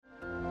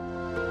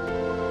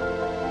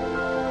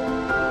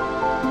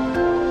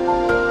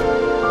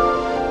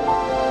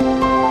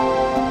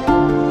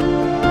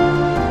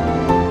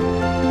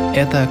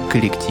Это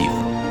коллектив.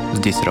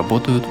 Здесь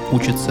работают,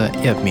 учатся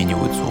и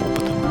обмениваются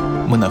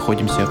опытом. Мы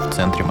находимся в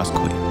центре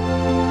Москвы.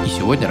 И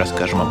сегодня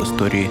расскажем об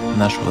истории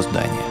нашего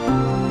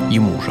здания.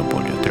 Ему уже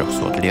более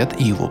 300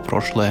 лет, и его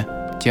прошлое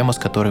 – тема, с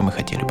которой мы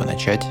хотели бы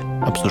начать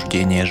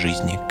обсуждение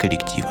жизни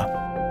коллектива.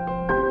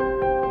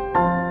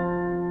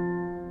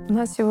 У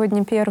нас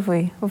сегодня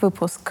первый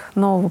выпуск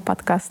нового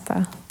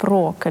подкаста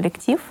про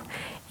коллектив.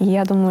 И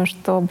я думаю,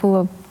 что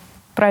было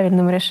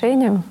правильным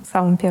решением в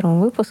самом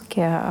первом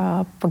выпуске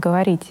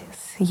поговорить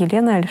с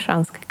Еленой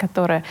Ольшанской,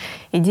 которая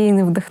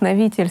идейный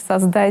вдохновитель,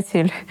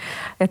 создатель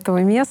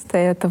этого места,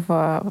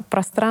 этого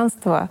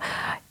пространства,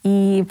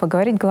 и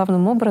поговорить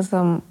главным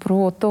образом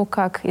про то,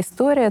 как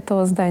история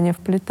этого здания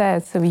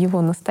вплетается в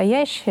его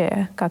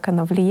настоящее, как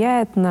она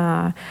влияет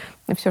на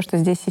все, что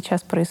здесь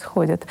сейчас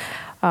происходит.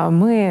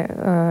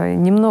 Мы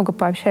немного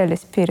пообщались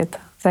перед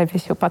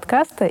записью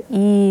подкаста,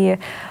 и,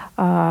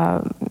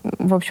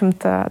 в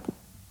общем-то,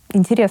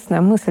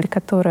 интересная мысль,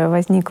 которая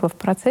возникла в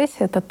процессе,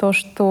 это то,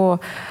 что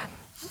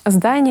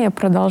здание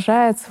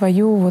продолжает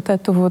свою вот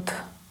эту вот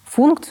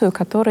функцию,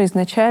 которая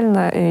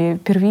изначально и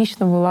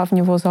первично была в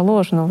него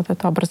заложена, вот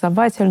эту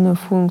образовательную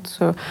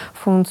функцию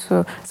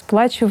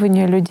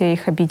сплачивания людей,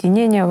 их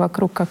объединения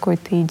вокруг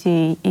какой-то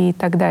идеи и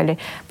так далее.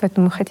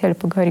 Поэтому мы хотели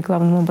поговорить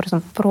главным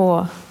образом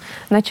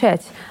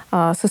начать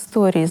с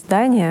истории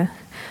здания.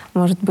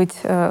 Может быть,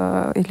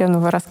 Елена,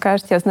 вы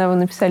расскажете. Я знаю, вы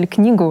написали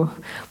книгу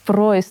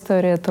про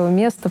историю этого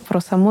места,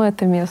 про само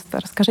это место.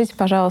 Расскажите,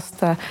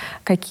 пожалуйста,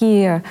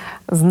 какие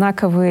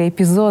знаковые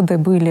эпизоды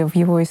были в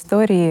его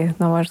истории,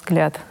 на ваш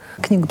взгляд?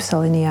 Книгу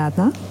писала не я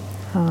одна.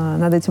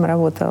 Над этим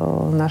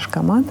работала наша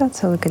команда,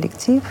 целый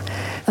коллектив.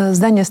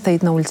 Здание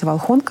стоит на улице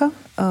Волхонка,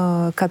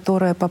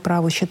 которая по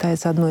праву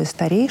считается одной из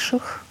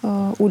старейших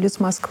улиц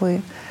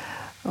Москвы.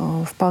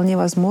 Вполне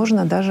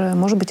возможно, даже,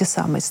 может быть, и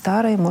самой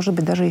старой, может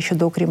быть, даже еще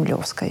до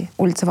Кремлевской.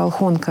 Улица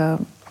Волхонка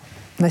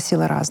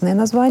носила разные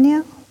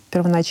названия.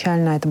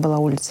 Первоначально это была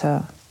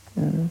улица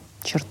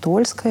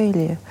Чертольская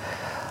или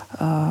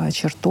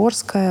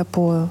Черторская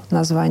по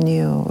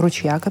названию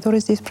ручья,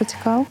 который здесь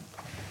протекал.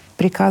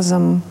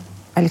 Приказом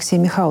Алексея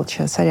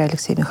Михайловича, царя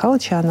Алексея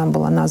Михайловича, она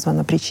была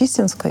названа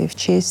Пречистинской в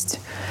честь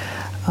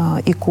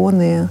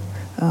иконы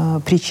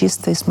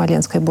Пречистой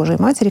Смоленской Божией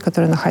Матери,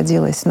 которая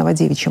находилась в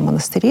Новодевичьем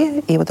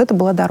монастыре. И вот это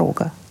была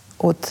дорога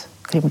от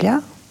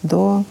Кремля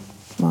до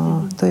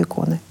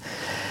иконы.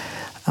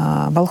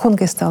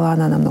 Волхонкой стала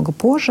она намного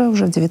позже,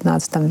 уже в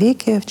XIX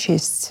веке, в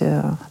честь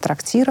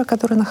трактира,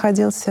 который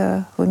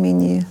находился в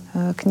имении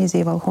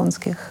князей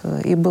волхонских,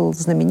 и был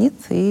знаменит,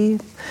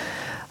 и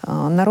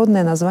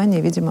народное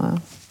название, видимо,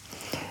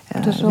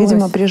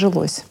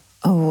 прижилось.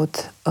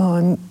 Вот.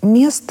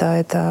 Место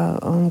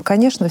это,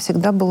 конечно,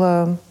 всегда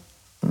было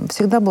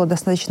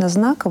достаточно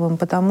знаковым,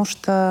 потому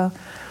что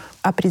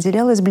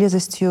определялось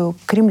близостью к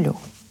Кремлю,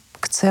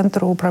 к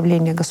центру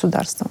управления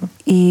государством.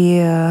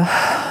 И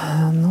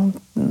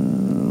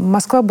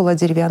Москва была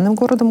деревянным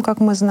городом,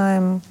 как мы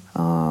знаем.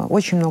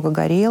 Очень много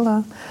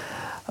горело,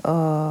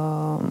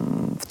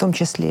 в том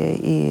числе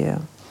и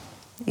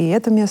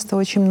это место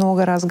очень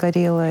много раз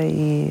горело,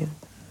 и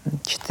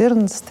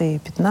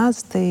XIV,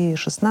 XV,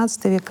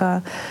 XVI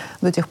века,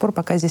 до тех пор,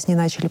 пока здесь не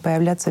начали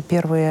появляться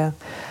первые...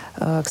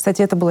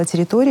 Кстати, это была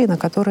территория, на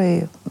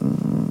которой,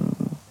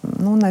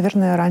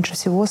 наверное, раньше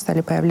всего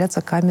стали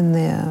появляться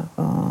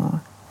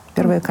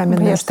первые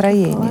каменные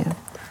строения.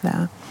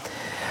 Да.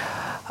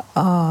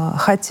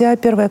 Хотя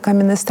первые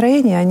каменные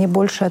строения, они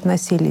больше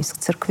относились к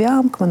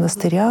церквям, к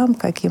монастырям, к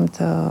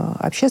каким-то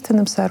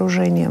общественным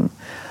сооружениям.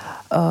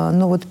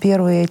 Но вот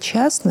первые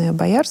частные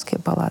боярские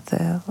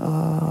палаты,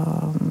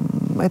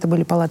 это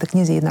были палаты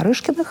князей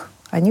Нарышкиных,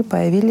 они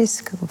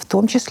появились в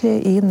том числе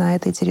и на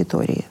этой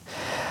территории.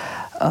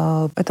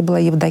 Это была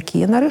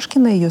Евдокия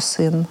Нарышкина, ее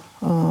сын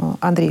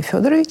Андрей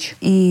Федорович.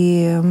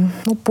 И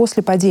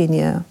после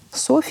падения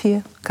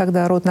Софьи,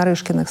 когда род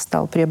Нарышкиных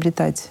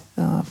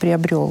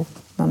приобрел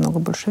намного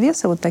больше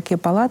веса, вот такие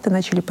палаты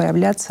начали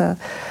появляться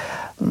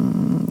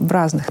в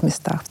разных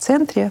местах в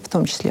центре, в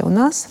том числе у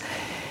нас.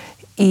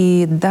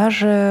 И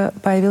даже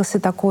появился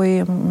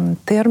такой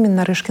термин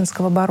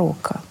нарышкинского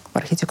барокко в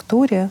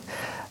архитектуре.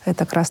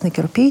 Это красный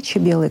кирпич,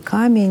 белый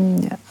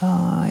камень.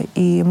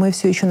 И мы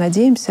все еще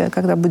надеемся,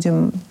 когда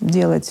будем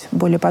делать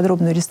более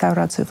подробную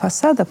реставрацию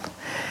фасадов,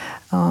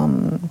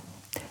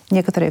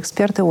 некоторые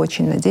эксперты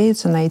очень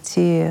надеются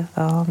найти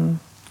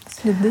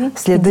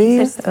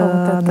следы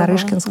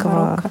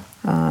нарышкинского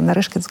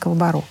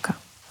барокко.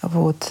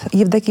 Вот.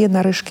 Евдокия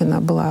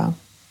Нарышкина была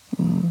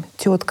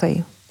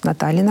теткой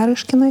Натальи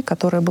Нарышкиной,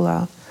 которая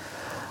была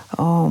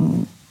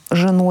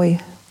женой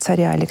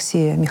царя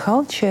Алексея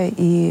Михайловича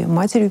и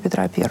матерью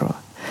Петра I.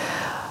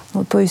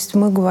 То есть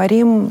мы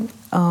говорим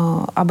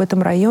об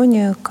этом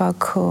районе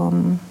как о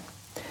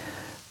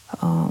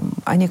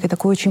некой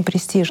такой очень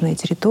престижной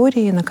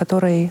территории, на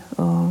которой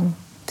в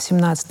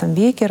XVII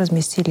веке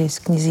разместились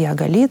князья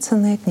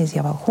Голицыны,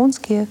 князья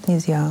Волхонские,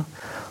 князья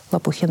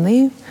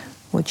Лопухины.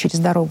 Вот через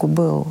дорогу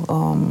был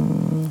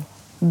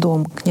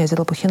дом князя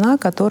Лопухина,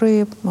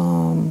 который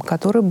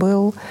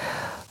был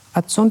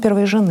отцом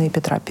первой жены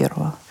Петра I.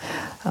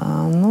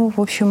 Ну,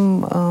 в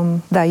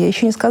общем, да, я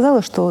еще не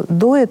сказала, что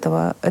до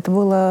этого это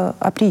была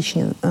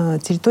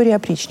территория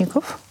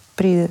опричников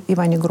при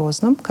Иване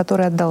Грозном,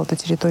 который отдал эту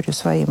территорию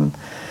своим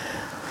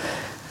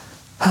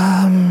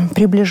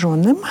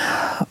приближенным,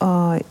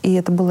 и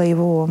это была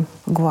его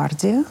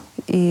гвардия,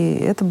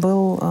 и это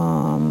был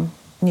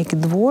некий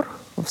двор,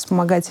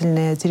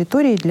 вспомогательные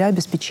территории для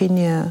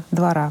обеспечения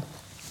двора.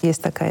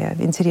 Есть такая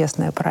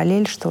интересная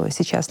параллель, что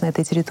сейчас на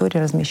этой территории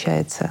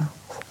размещается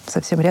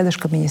совсем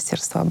рядышком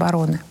Министерство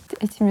обороны.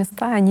 Эти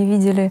места они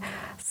видели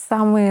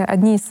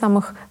одни из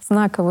самых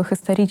знаковых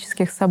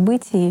исторических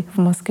событий в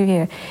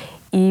Москве.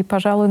 И,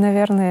 пожалуй,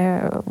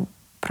 наверное,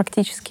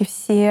 практически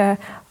все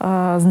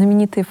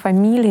знаменитые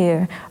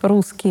фамилии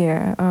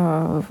русские,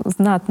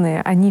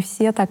 знатные, они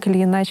все так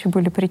или иначе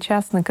были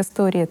причастны к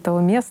истории этого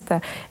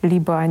места.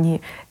 Либо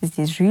они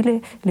здесь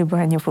жили, либо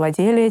они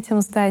владели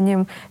этим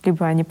зданием,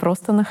 либо они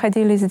просто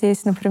находились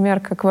здесь, например,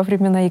 как во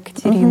времена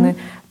Екатерины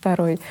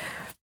II.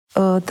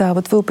 Да,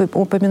 вот вы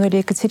упомянули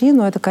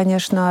Екатерину. Это,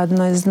 конечно,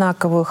 одно из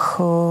знаковых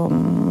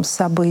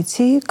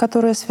событий,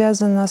 которое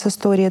связано с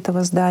историей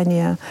этого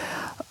здания.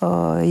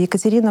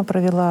 Екатерина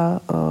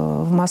провела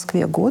в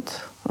Москве год,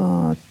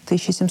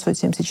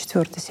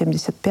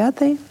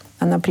 1774-75.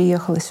 Она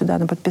приехала сюда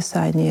на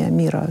подписание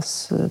мира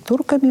с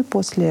турками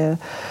после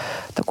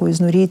такой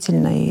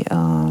изнурительной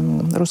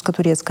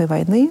русско-турецкой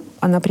войны.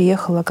 Она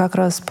приехала как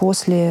раз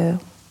после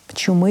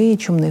чумы и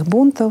чумных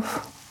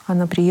бунтов.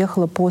 Она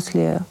приехала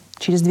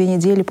через 2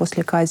 недели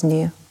после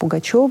казни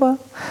Пугачева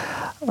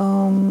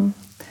на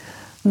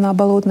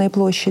Болотной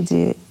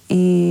площади.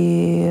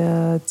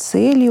 И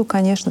целью,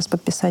 конечно, с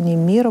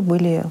подписанием мира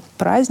были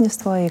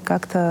празднества и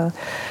как-то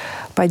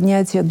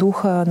поднятие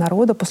духа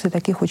народа после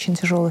таких очень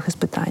тяжелых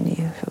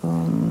испытаний.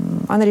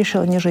 Она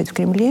решила не жить в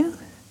Кремле,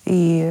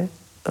 и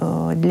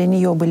для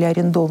нее были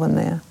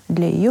арендованы,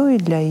 для ее и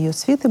для ее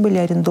свиты были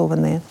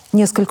арендованы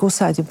несколько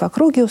усадеб в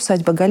округе,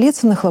 усадьба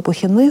Голицыных,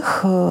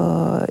 Лопухиных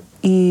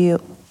и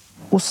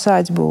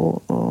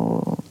усадьбу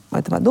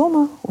этого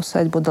дома,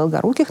 усадьбу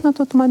Долгоруких на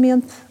тот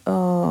момент,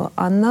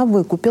 она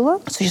выкупила.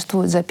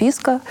 Существует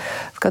записка,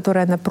 в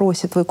которой она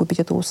просит выкупить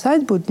эту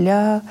усадьбу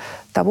для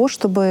того,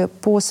 чтобы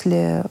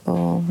после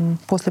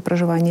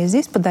проживания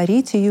здесь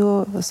подарить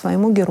ее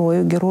своему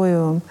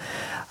герою,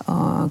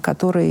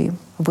 который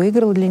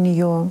выиграл для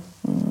нее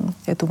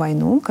эту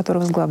войну, который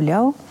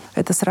возглавлял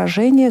это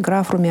сражение,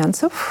 граф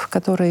Румянцев,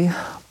 который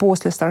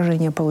после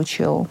сражения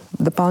получил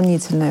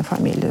дополнительную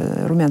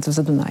фамилию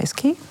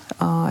Румянцев-Задунайский.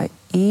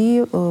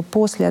 И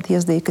после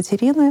отъезда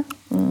Екатерины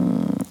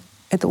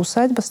эта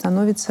усадьба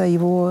становится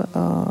его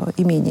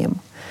имением.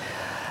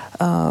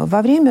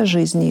 Во время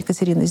жизни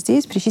Екатерины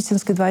здесь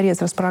Пречистинский дворец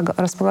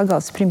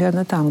располагался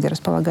примерно там, где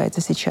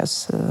располагается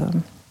сейчас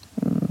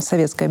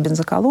советская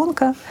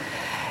бензоколонка.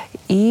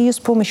 И с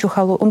помощью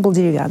он был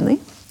деревянный,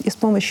 и с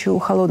помощью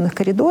холодных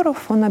коридоров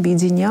он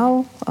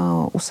объединял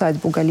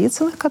усадьбу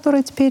Голицыных,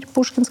 которая теперь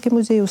Пушкинский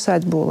музей,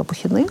 усадьбу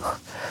Лопухиных,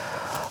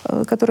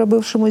 которая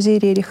бывший музей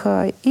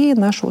Рериха, и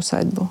нашу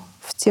усадьбу.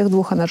 В тех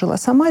двух она жила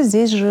сама,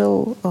 здесь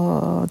жил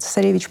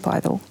цесаревич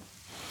Павел.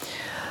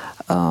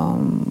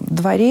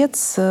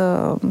 Дворец,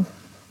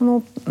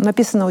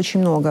 написано очень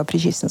много о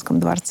Пречистинском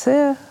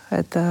дворце.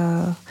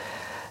 Это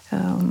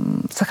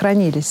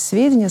сохранились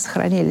сведения,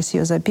 сохранились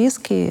ее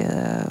записки.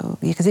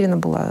 Екатерина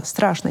была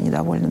страшно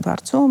недовольна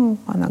дворцом.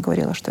 Она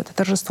говорила, что это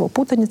торжество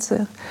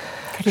путаницы.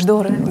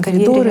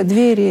 Коридоры,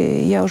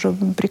 двери. Я уже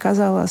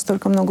приказала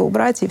столько много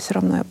убрать, и все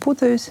равно я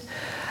путаюсь.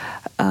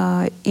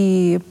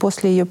 И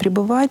после ее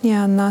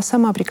пребывания она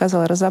сама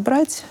приказала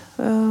разобрать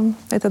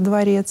этот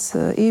дворец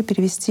и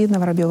перевести на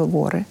Воробьевы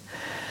горы.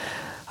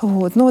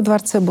 Вот. Но во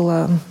дворце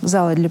была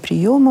зала для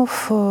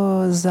приемов,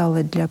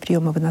 залы для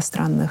приемов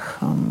иностранных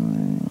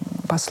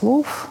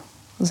послов,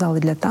 залы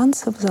для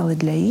танцев, залы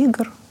для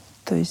игр.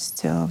 То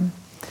есть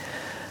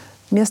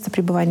место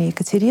пребывания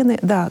Екатерины.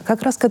 Да,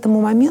 как раз к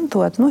этому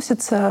моменту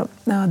относятся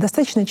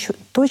достаточно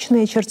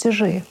точные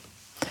чертежи,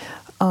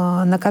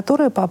 на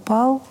которые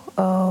попал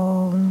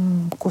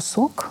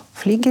кусок,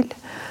 флигель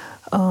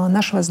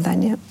нашего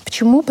здания.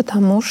 Почему?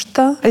 Потому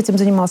что этим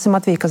занимался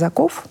Матвей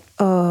Казаков.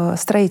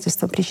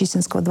 Строительством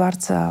Пречистинского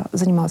дворца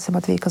занимался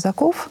Матвей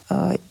Казаков.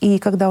 И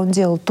когда он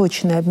делал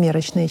точные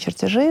обмерочные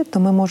чертежи, то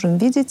мы можем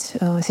видеть...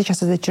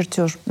 Сейчас этот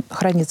чертеж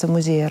хранится в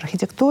Музее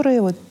архитектуры.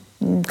 Вот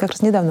как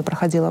раз недавно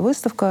проходила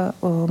выставка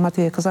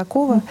Матвея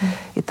Казакова,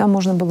 и там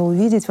можно было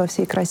увидеть во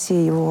всей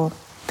красе его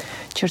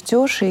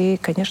чертеж и,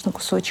 конечно,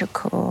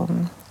 кусочек...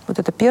 Вот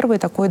это первый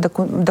такой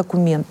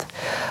документ.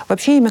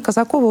 Вообще имя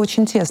Казакова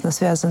очень тесно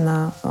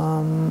связано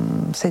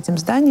с этим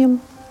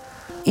зданием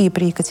и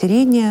при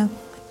Екатерине,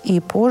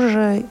 и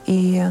позже.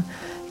 И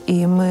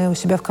мы у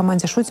себя в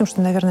команде шутим,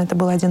 что, наверное, это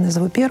был один из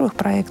его первых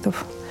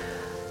проектов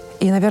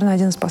и, наверное,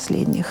 один из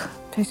последних.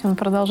 То есть он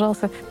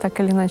продолжался так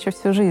или иначе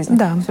всю жизнь.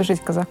 Да. Всю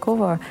жизнь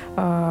Казакова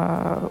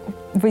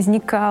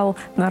возникал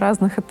на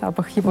разных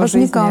этапах его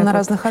жизни. Возникал на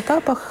разных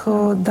этапах,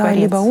 да,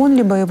 либо он,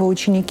 либо его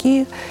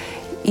ученики.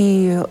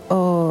 И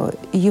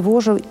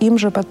им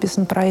же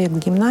подписан проект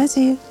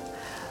гимназии,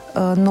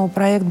 но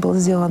проект был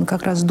сделан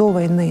как раз до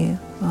войны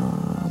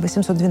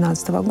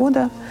 812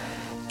 года.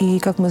 И,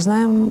 как мы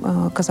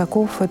знаем,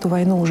 Казаков эту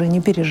войну уже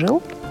не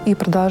пережил, и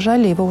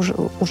продолжали его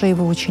уже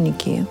его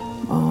ученики.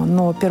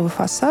 Но первый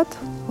фасад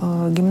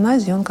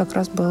гимназии, он как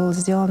раз был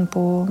сделан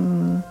по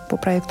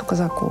проекту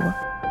Казакова.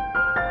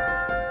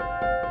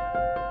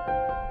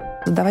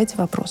 Задавайте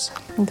вопросы.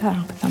 Да.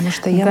 Потому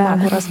что я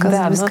могу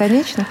рассказывать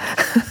бесконечно.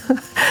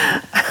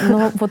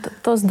 Но вот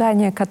то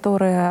здание,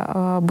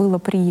 которое было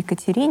при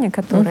Екатерине,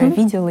 которое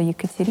видела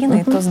Екатерина,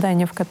 и то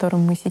здание, в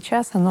котором мы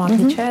сейчас, оно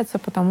отличается,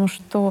 потому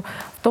что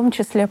в том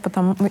числе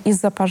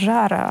из-за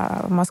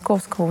пожара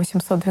московского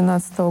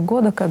 812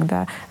 года,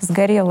 когда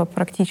сгорело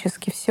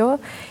практически все,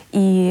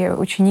 и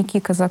ученики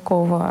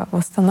Казакова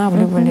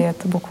восстанавливали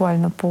это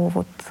буквально по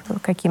вот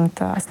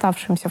каким-то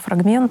оставшимся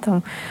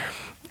фрагментам.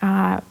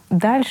 А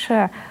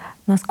дальше,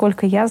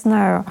 насколько я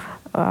знаю,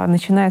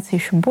 начинается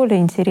еще более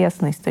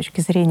интересный с точки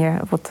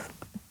зрения вот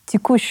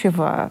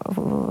текущего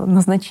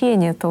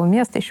назначения этого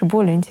места, еще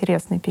более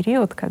интересный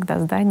период, когда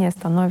здание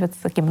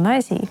становится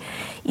гимназией,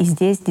 и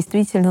здесь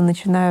действительно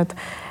начинают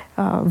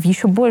с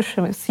еще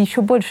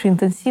большей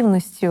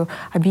интенсивностью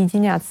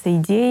объединяться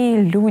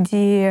идеи,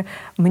 люди,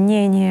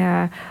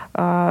 мнения,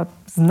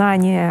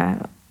 знания.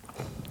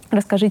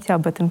 Расскажите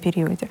об этом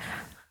периоде.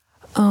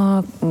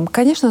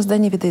 Конечно,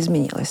 здание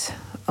видоизменилось.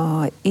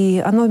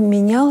 И оно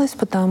менялось,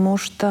 потому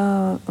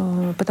что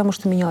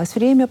менялось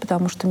время,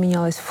 потому что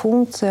менялась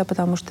функция,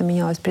 потому что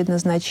менялось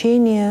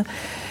предназначение.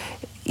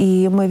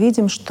 И мы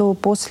видим, что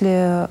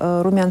после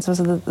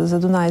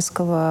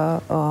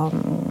Румянцево-Задунайского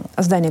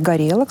здание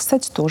горело,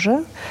 кстати,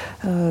 тоже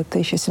в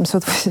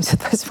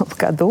 1788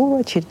 году,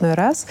 очередной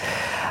раз.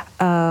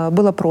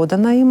 Было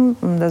продано им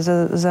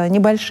за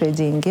небольшие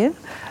деньги.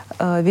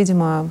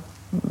 Видимо,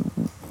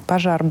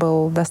 пожар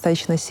был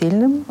достаточно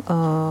сильным,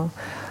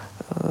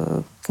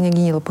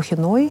 княгиней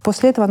Лопухиной.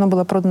 После этого оно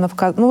было продано в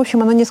казне. Ну, в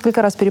общем, оно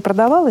несколько раз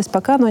перепродавалось,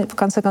 пока оно, в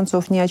конце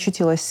концов, не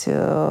очутилось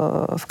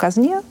в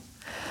казне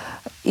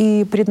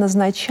и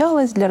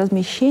предназначалось для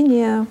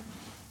размещения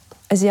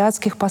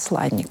азиатских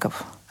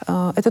посланников.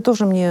 Это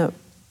тоже мне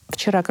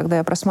вчера, когда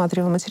я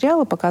просматривала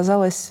материалы,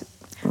 показалось...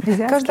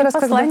 Каждый раз,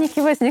 посланники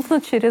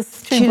возникнут через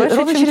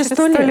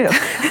 100 лет.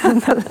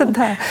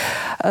 Да.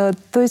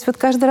 То есть вот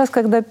каждый раз,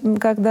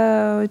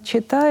 когда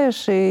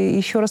читаешь и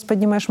еще раз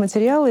поднимаешь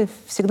материалы,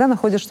 всегда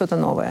находишь что-то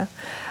новое.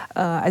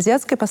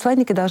 Азиатские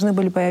посланники должны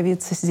были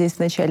появиться здесь в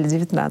начале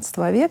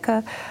XIX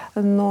века,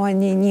 но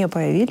они не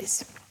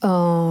появились.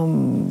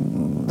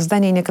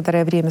 Здание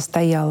некоторое время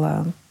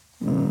стояло.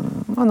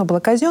 Оно было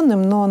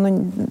казенным, но оно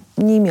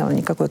не имело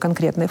никакой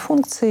конкретной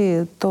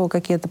функции. То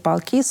какие-то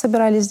полки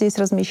собирались здесь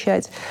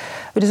размещать.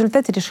 В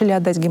результате решили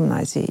отдать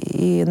гимназии.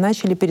 И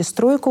начали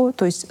перестройку,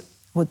 то есть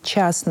вот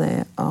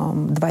частный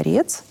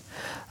дворец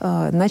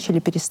начали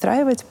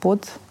перестраивать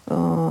под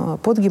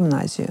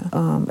гимназию.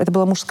 Это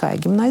была мужская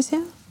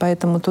гимназия,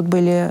 поэтому тут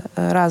были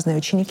разные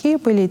ученики.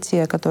 Были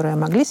те, которые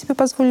могли себе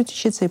позволить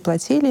учиться и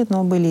платили,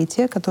 но были и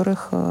те,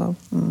 которых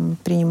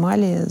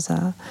принимали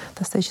за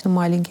достаточно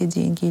маленькие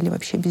деньги или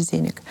вообще без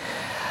денег.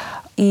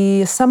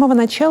 И с самого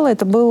начала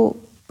это был,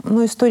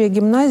 история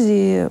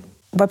гимназии,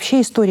 вообще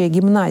история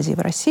гимназии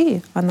в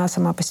России, она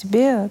сама по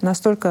себе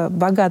настолько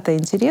богатая и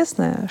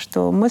интересная,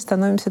 что мы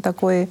становимся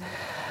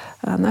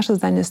наше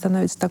здание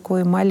становится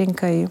такой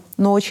маленькой,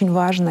 но очень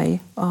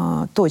важной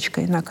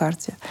точкой на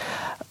карте.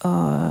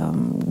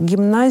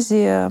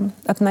 Гимназия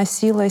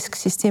относилась к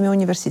системе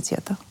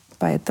университета,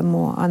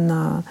 поэтому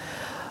она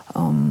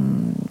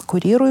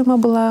курируема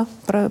была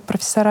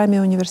профессорами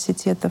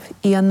университетов,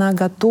 и она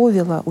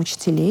готовила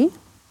учителей,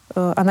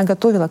 она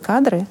готовила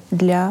кадры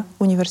для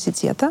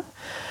университета.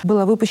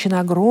 Было выпущено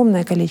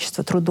огромное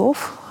количество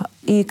трудов.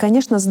 И,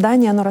 конечно,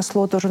 здание, оно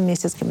росло тоже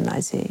вместе с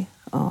гимназией.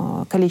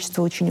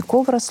 Количество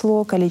учеников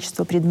росло,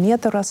 количество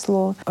предметов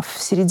росло.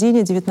 В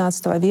середине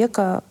XIX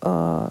века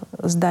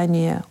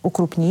здание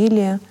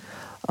укрупнили,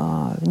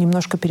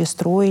 немножко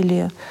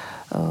перестроили,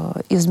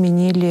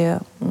 изменили.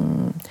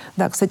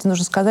 Да, кстати,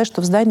 нужно сказать,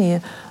 что в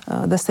здании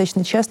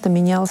достаточно часто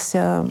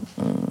менялся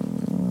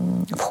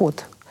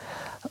вход.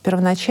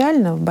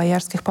 Первоначально в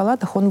боярских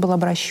палатах он был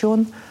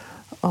обращен,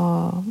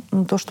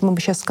 то, что мы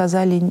бы сейчас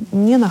сказали,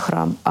 не на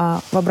храм, а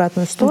в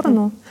обратную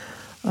сторону,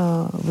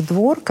 в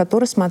двор,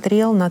 который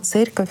смотрел на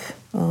церковь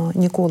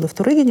Николы в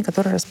Турыгине,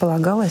 которая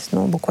располагалась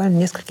буквально в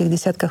нескольких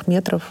десятках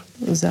метров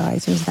за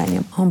этим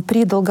зданием.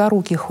 При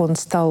Долгоруких он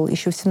стал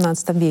еще в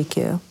XVII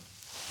веке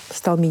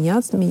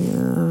меняться,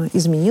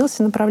 изменилось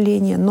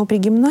направление, но при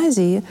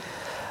гимназии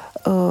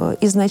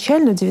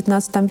изначально в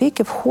XIX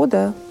веке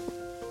входа,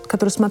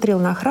 который смотрел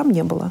на храм,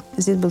 не было.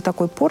 Здесь был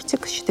такой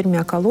портик с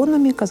 4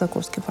 колоннами,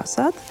 казаковский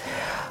фасад,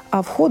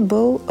 а вход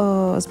был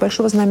с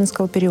Большого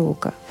Знаменского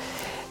переулка.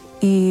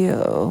 И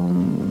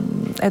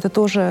это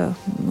тоже,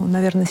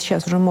 наверное,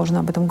 сейчас уже можно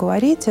об этом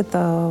говорить,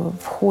 это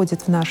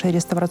входит в наши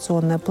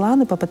реставрационные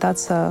планы,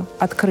 попытаться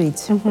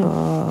открыть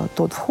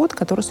тот вход,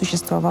 который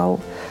существовал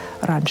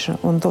раньше.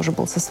 Он тоже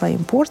был со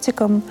своим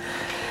портиком.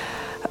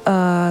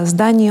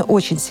 Здание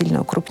очень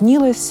сильно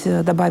укрупнилось,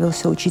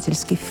 добавился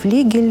учительский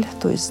флигель,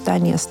 то есть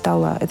здание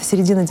стало... Это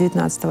середина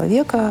XIX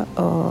века,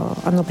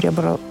 оно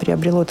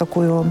приобрело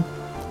такую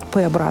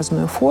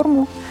П-образную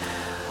форму.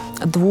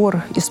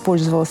 Двор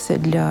использовался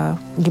для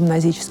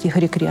гимназических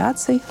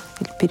рекреаций,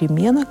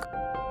 переменок.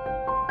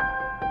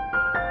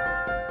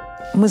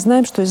 Мы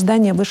знаем, что из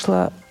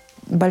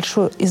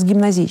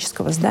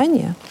гимназического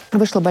здания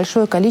вышло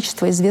большое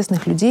количество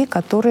известных людей,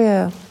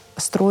 которые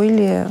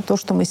строили то,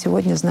 что мы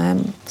сегодня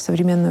знаем,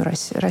 современную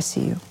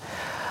Россию.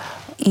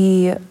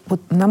 И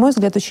вот, на мой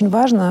взгляд, очень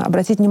важно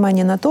обратить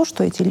внимание на то,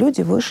 что эти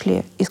люди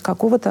вышли из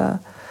какого-то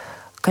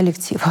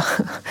коллектива.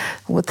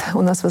 Вот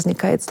у нас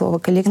возникает слово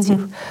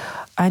 «коллектив».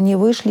 Они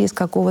вышли из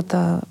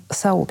какого-то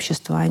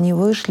сообщества, они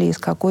вышли из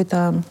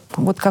какой-то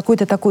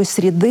такой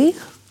среды,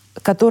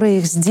 которая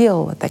их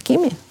сделала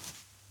такими,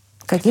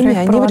 какими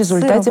они в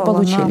результате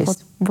получились.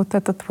 Вот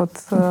этот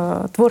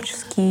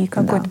творческий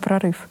какой-то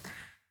прорыв.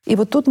 И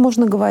вот тут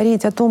можно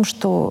говорить о том,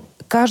 что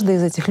каждый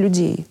из этих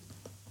людей,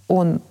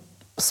 он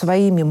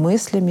своими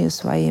мыслями,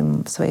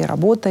 своей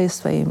работой,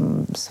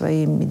 своим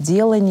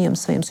деланием,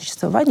 своим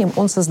существованием,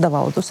 он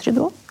создавал эту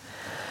среду.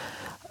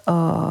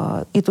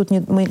 И тут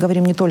мы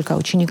говорим не только о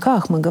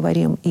учениках, мы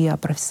говорим и о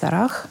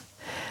профессорах,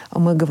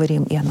 мы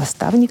говорим и о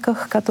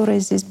наставниках, которые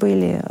здесь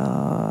были,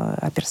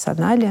 о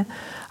персонале,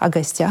 о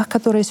гостях,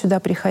 которые сюда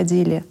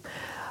приходили.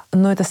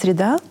 Но эта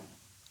среда,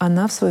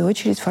 она, в свою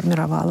очередь,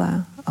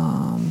 формировала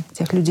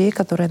тех людей,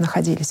 которые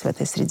находились в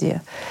этой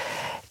среде.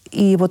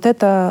 И вот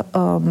это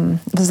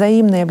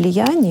взаимное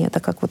влияние, это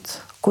как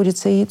вот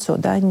курица и яйцо,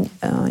 да,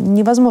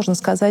 невозможно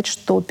сказать,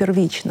 что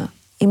первично.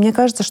 И мне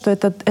кажется, что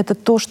это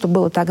то, что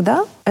было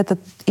тогда, это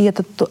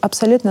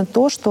абсолютно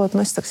то, что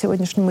относится к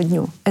сегодняшнему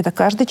дню. Это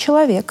каждый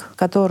человек,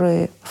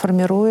 который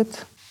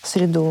формирует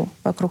среду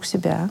вокруг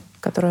себя,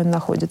 в которой он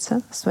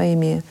находится,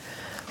 своими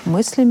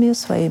мыслями,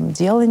 своим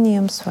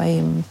деланием,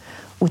 своим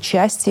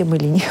участием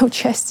или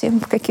неучастием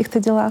в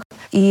каких-то делах.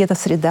 И это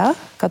среда,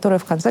 которая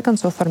в конце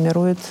концов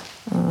формирует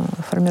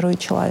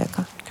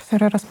человека.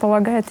 Которая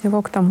располагает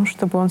его к тому,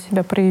 чтобы он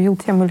себя проявил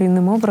тем или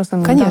иным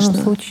образом. Конечно, в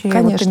данном случае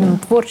конечно. Вот именно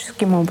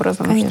творческим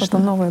образом, конечно.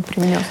 Что-то новое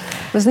привнес.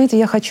 Вы знаете,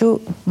 я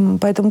хочу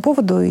по этому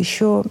поводу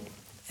еще...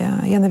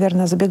 Я,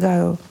 наверное,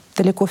 забегаю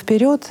далеко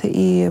вперед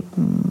и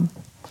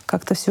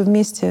как-то все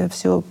вместе,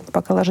 все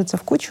пока ложится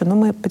в кучу, но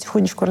мы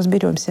потихонечку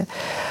разберемся.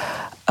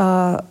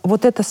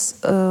 Вот это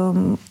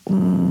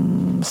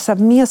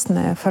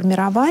совместное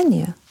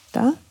формирование,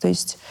 да, то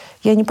есть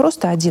я не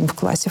просто один в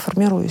классе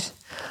формируюсь,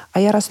 а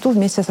я расту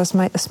вместе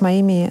с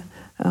моими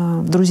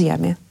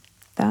друзьями.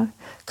 Да.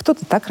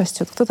 Кто-то так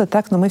растет, кто-то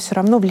так, но мы все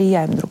равно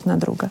влияем друг на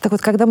друга. Так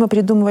вот, когда мы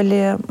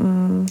придумывали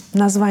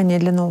название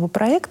для нового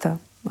проекта,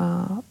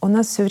 у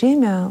нас все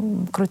время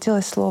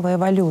крутилось слово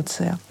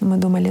 «эволюция». Мы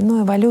думали,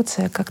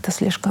 эволюция как-то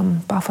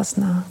слишком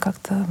пафосно,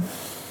 как-то,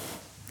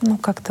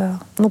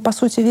 по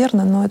сути,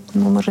 верно, но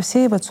мы же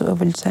все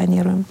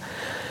эволюционируем.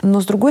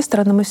 Но, с другой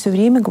стороны, мы все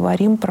время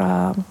говорим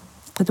про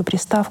эту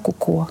приставку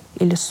 «ко»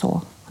 или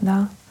 «со»,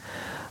 да?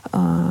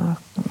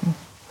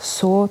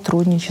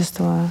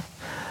 Сотрудничество,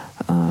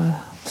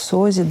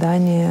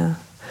 созидание,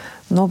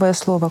 новое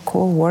слово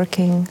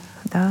 «coworking»,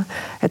 да?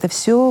 Это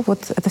все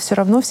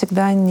равно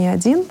всегда не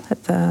один,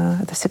 это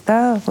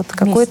всегда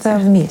какое-то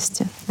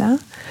вместе, да?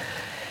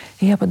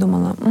 И я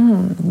подумала,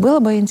 было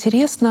бы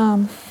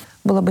интересно,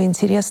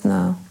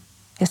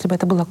 если бы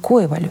это была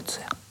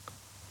коэволюция.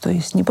 То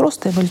есть не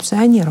просто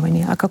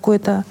эволюционирование, а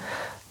какое-то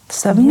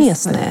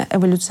совместное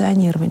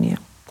эволюционирование.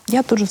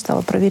 Я тут же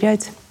стала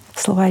проверять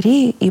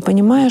словари и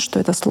понимая, что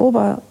это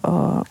слово,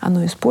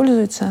 оно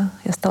используется.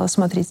 Я стала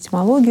смотреть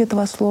этимологию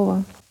этого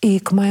слова. И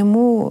к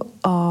моему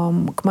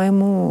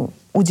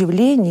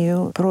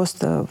удивлению,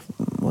 просто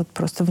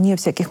вне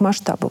всяких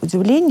масштабов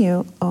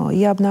удивлению,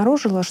 я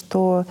обнаружила,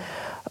 что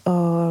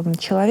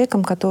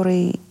человеком,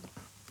 который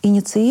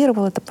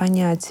инициировал это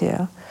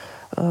понятие,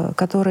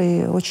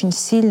 который очень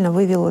сильно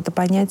вывел это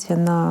понятие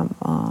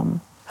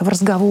в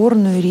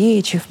разговорную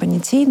речь, в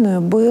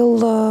понятийную,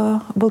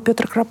 был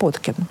Петр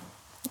Кропоткин,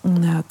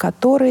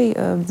 который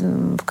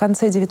в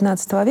конце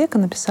XIX века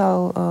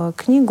написал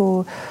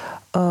книгу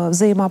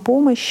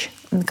 «Взаимопомощь»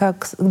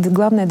 как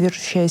главная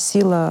движущая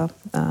сила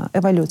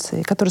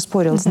эволюции, который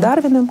спорил с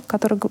Дарвином.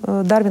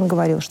 Дарвин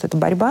говорил, что это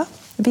борьба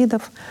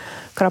видов.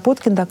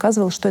 Кропоткин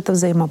доказывал, что это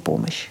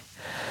взаимопомощь.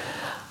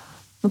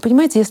 Ну,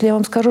 понимаете, если я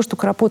вам скажу, что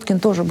Кропоткин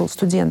тоже был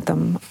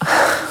студентом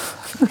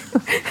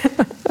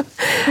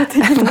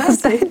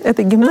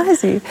этой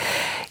гимназии,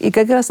 и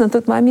как раз на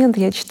тот момент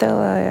я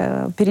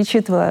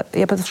перечитывала,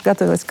 я потому что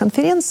готовилась к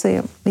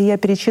конференции, и я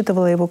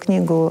перечитывала его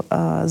книгу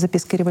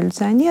 «Записки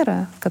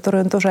революционера», в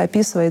которой он тоже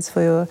описывает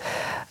свое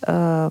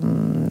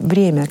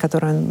время,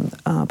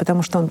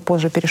 потому что он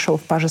позже перешел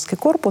в пажеский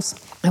корпус,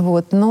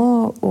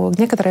 но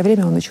некоторое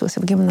время он учился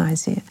в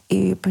гимназии.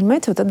 И,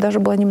 понимаете, это даже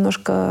было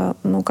немножко,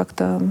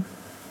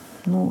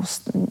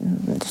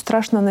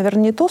 страшно,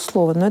 наверное, не то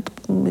слово, но это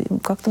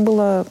как-то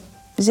было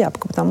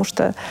зябко, потому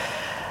что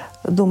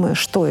думаю,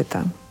 что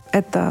это?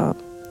 Это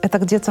это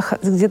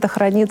где-то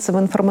хранится в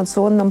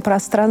информационном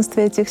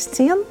пространстве этих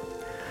стен.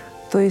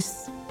 То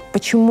есть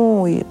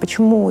почему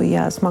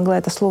я смогла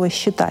это слово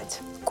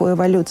считать,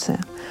 коэволюция.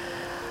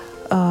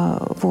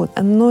 Вот.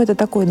 Но это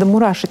такой до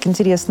мурашек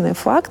интересные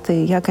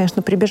факты. Я,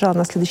 конечно, прибежала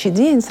на следующий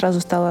день, сразу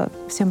стала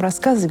всем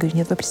рассказывать. Говорю,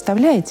 нет, вы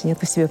представляете, нет,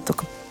 вы себе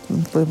только...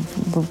 Вы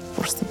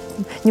просто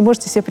не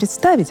можете себе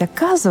представить,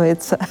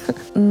 оказывается.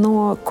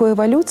 Но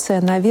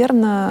коэволюция,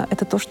 наверное,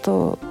 это то,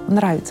 что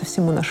нравится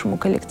всему нашему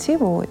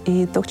коллективу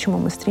и то, к чему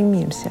мы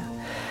стремимся.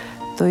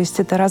 То есть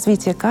это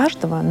развитие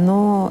каждого,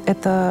 но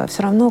это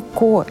все равно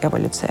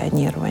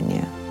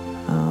коэволюционирование,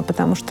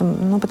 потому что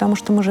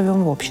мы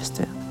живем в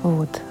обществе.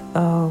 Вот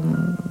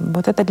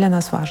это для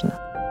нас важно.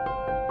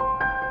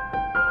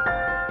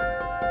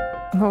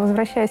 Но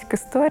возвращаясь к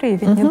истории,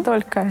 ведь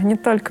не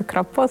только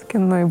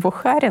Кропоткин, но и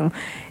Бухарин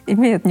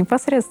имеют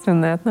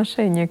непосредственное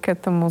отношение к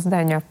этому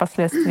зданию, а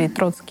впоследствии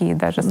Троцкий и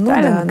даже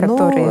Сталин,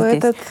 которые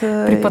здесь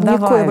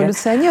преподавали. Не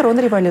коэволюционер, он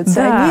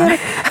революционер.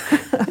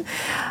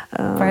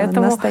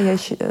 Поэтому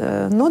настоящий.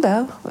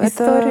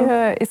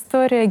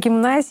 История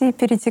гимназии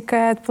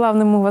перетекает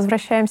плавно. Мы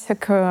возвращаемся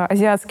к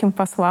азиатским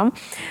послам.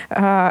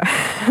 Да,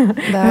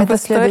 это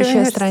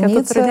следующая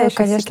страница,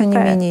 конечно, не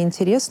менее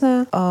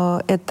интересная.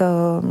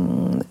 Это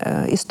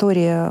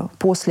история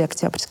после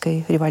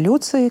Октябрьской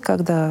революции,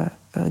 когда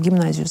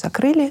гимназию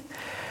закрыли,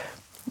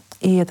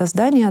 и это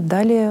здание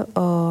отдали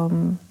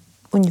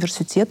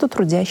университету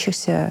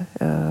трудящихся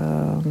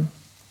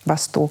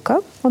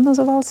Востока, он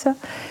назывался,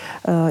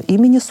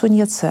 имени Сунь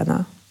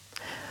Яцена.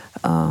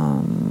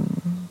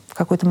 В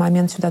какой-то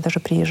момент сюда даже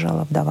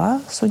приезжала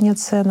вдова Сунь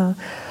Яцена.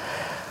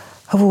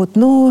 Вот.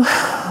 Но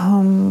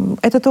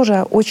это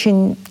тоже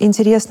очень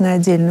интересный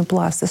отдельный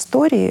пласт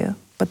истории,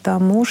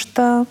 потому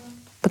что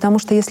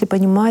если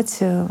понимать,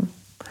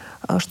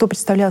 что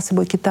представлял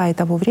собой Китай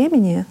того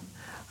времени,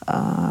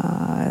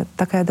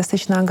 такая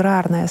достаточно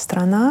аграрная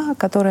страна,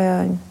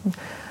 которая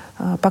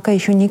пока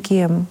еще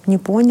никем не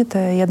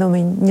понята. Я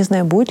думаю, не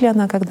знаю, будет ли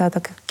она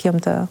когда-то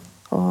кем-то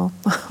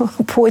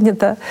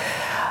понята.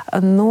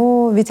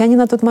 Но ведь они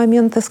на тот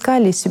момент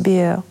искали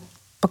себе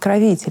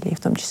покровителей, в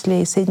том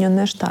числе и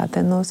Соединенные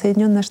Штаты. Но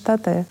Соединенные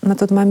Штаты на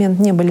тот момент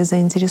не были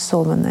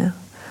заинтересованы.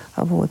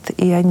 Вот.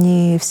 И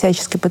они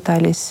всячески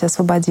пытались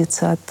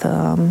освободиться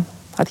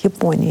от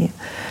Японии.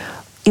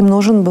 Им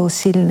нужен был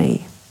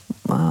сильный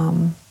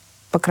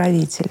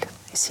покровитель,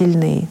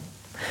 сильный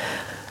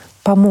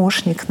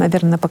помощник,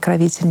 наверное,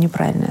 покровитель —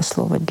 неправильное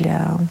слово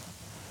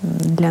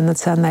для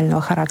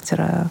национального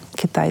характера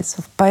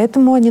китайцев.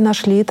 Поэтому они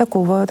нашли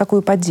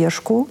такую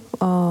поддержку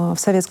в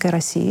Советской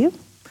России.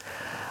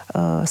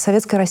 В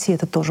Советской России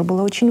это тоже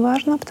было очень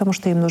важно, потому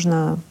что им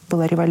нужна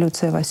была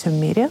революция во всем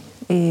мире,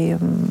 и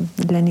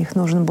для них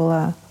нужно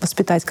было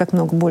воспитать как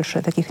много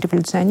больше таких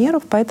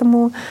революционеров.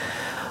 Поэтому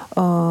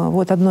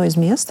вот одно из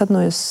мест,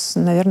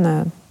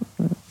 наверное,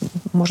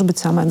 может быть,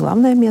 самое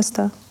главное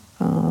место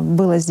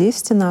было здесь, в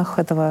стенах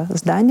этого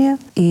здания.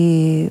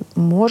 И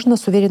можно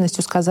с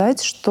уверенностью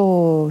сказать,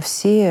 что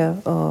все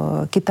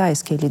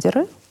китайские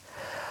лидеры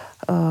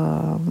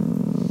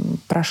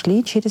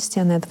прошли через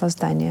стены этого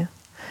здания.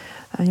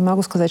 Не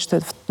могу сказать,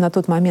 что на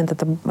тот момент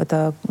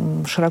это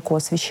широко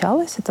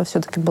освещалось. Это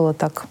все-таки было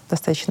так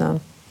достаточно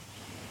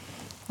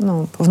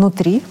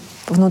внутри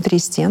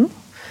стен.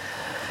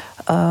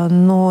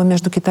 Но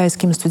между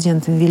китайскими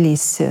студентами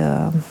велись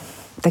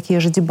такие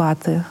же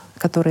дебаты,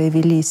 которые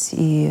велись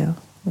и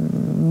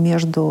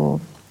между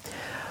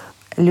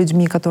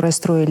людьми, которые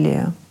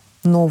строили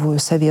новую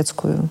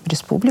советскую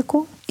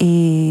республику.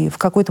 И в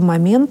какой-то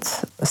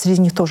момент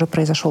среди них тоже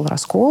произошел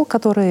раскол,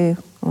 который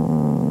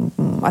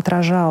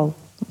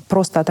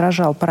просто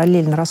отражал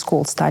параллельно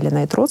раскол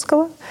Сталина и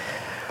Троцкого.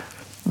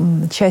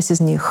 Часть из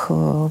них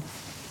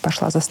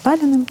пошла за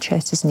Сталиным,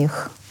 часть из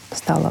них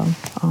стала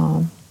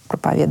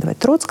проповедовать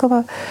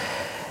Троцкого.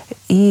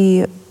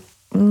 И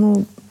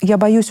я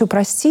боюсь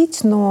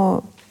упростить,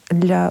 но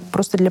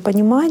просто для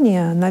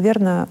понимания,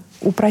 наверное,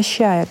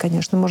 упрощая,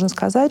 конечно, можно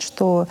сказать,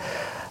 что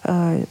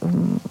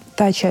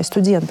та часть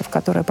студентов,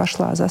 которая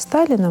пошла за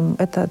Сталиным,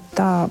 это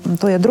то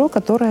ядро,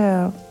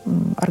 которое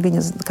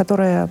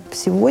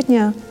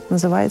сегодня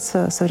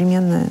называется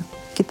современный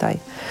Китай.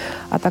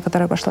 А та,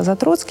 которая пошла за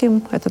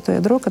Троцким, это то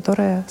ядро,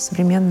 которое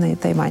современный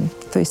Тайвань.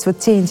 То есть вот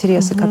те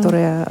интересы,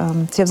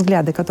 те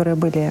взгляды, которые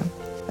были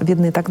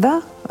видны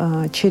тогда,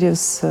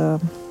 через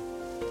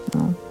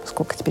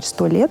сколько теперь,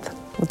 100 лет,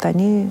 вот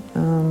они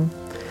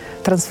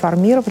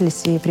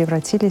трансформировались и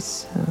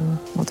превратились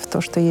в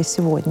то, что есть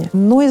сегодня.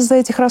 Но из-за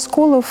этих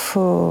расколов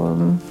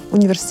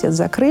университет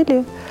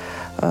закрыли,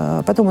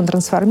 потом он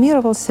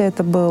трансформировался,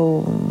 это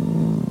был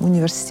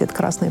университет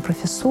красной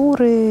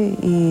профессуры,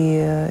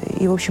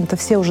 и в общем-то,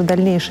 все уже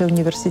дальнейшие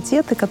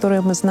университеты,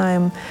 которые мы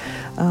знаем,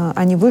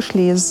 они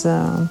вышли из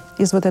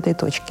вот этой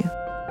точки.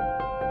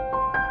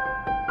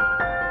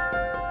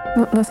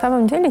 Ну, на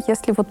самом деле,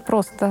 если вот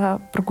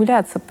просто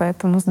прогуляться по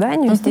этому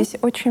зданию, здесь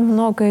очень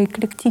много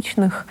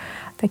эклектичных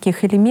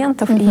таких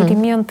элементов, и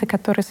элементы,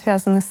 которые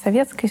связаны с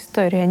советской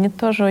историей, они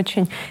тоже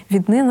очень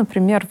видны,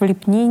 например, в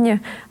лепнине,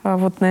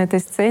 вот на этой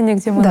сцене,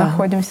 где мы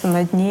находимся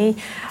над ней,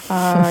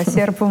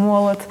 серп и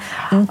молот,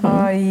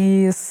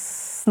 и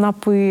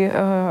снопы.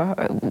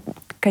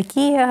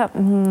 Какие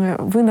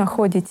вы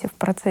находите в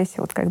процессе,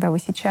 вот когда вы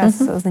сейчас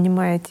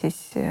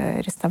занимаетесь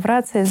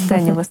реставрацией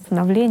здания,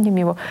 восстановлением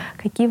его,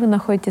 какие вы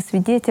находите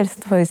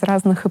свидетельства из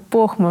разных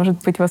эпох,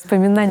 может быть,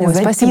 воспоминания,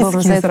 записки спасибо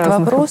вам за этот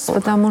вопрос, эпох?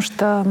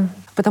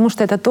 потому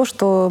что это то,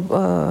 что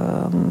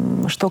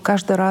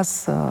каждый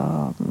раз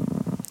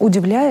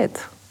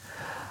удивляет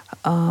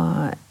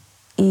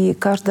и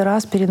каждый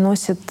раз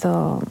переносит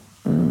в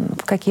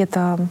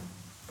какие-то...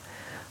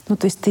 Ну,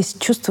 то есть ты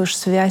чувствуешь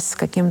связь с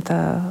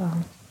каким-то,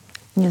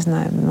 не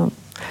знаю,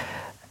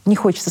 не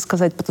хочется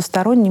сказать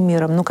потусторонним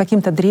миром, но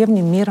каким-то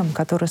древним миром,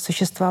 который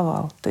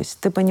существовал. То есть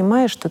ты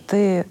понимаешь, что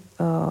ты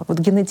вот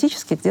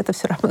генетически где-то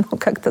все равно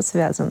как-то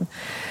связан.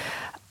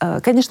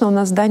 Конечно, у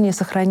нас в здании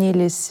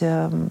сохранились,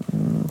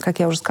 как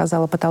я уже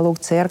сказала, потолок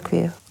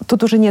церкви.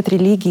 Тут уже нет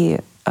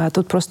религии, а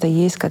тут просто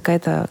есть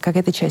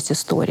какая-то часть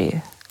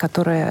истории,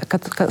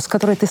 с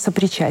которой ты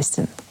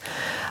сопричастен.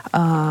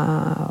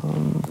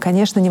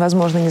 Конечно,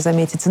 невозможно не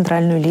заметить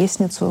центральную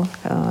лестницу,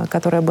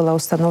 которая была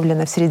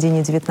установлена в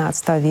середине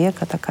XIX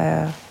века,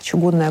 такая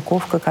чугунная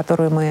ковка,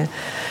 которую мы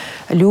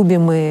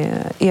любим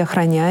и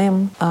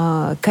охраняем.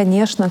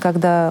 Конечно,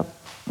 когда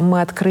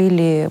мы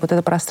открыли вот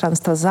это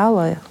пространство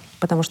зала,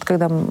 потому что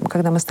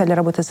когда мы стали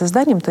работать со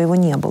зданием, то его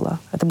не было.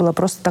 Это была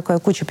просто такая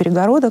куча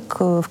перегородок,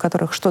 в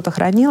которых что-то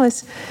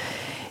хранилось.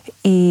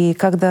 И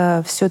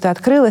когда все это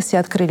открылось, и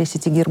открылись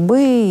эти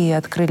гербы, и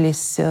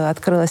открылась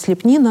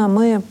лепнина,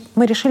 мы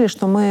решили,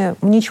 что мы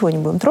ничего не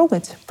будем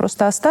трогать,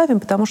 просто оставим,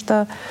 потому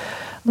что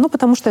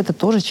это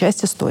тоже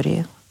часть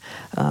истории.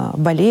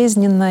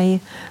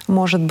 Болезненной,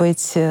 может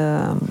быть,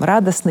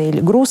 радостной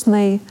или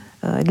грустной,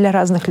 для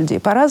разных людей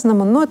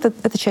по-разному, но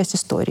это часть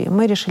истории.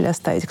 Мы решили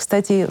оставить.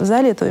 Кстати, в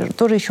зале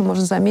тоже еще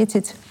можно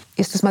заметить,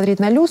 если смотреть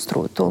на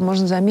люстру, то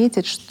можно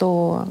заметить,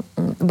 что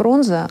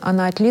бронза,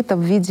 она отлита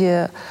в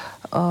виде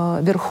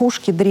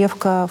верхушки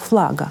древка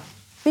флага.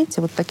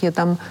 Видите, вот такие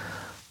там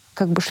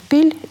как бы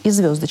шпиль и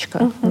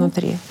звездочка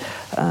внутри.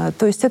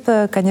 То есть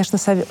это, конечно,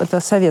 это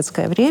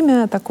советское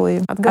время,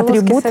 такой отголоски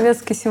атрибут.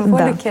 Советской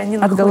символики, они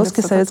находятся.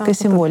 Отголоски советской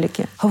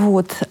символики.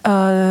 Вот.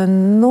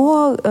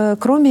 Но,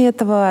 кроме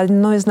этого,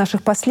 одной из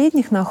наших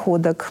последних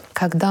находок,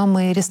 когда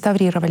мы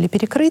реставрировали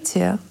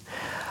перекрытие,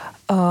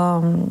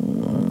 я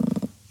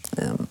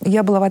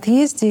была в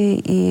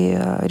отъезде, и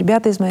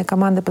ребята из моей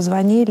команды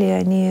позвонили, и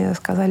они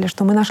сказали,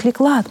 что мы нашли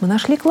клад.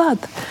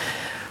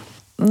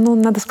 Ну,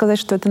 надо сказать,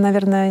 что это,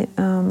 наверное,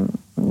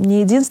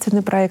 не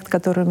единственный проект,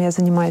 которым я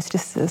занимаюсь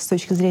с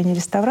точки зрения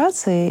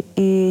реставрации.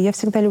 И я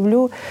всегда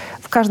люблю...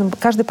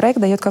 Каждый проект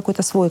дает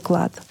какой-то свой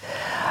клад.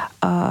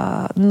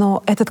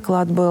 Но этот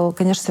клад был,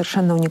 конечно,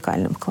 совершенно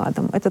уникальным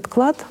кладом. Этот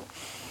клад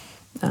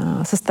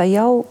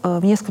состоял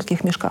в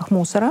нескольких мешках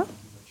мусора,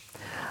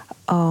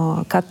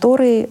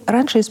 который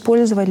раньше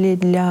использовали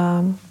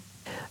для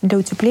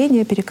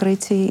утепления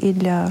перекрытий и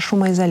для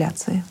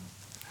шумоизоляции.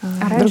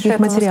 Других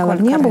материалов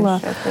не было.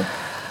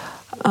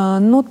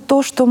 Но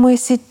то, что мы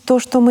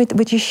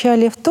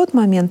вычищали в тот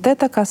момент,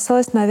 это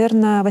касалось,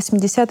 наверное,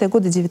 80-е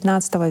годы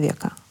XIX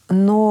века.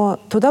 Но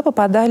туда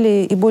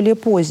попадали и более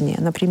поздние.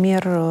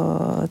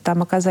 Например,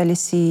 там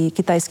оказались и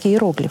китайские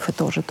иероглифы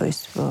тоже. То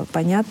есть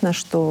понятно,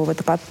 что в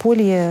это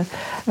подполье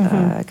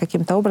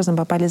каким-то образом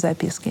попали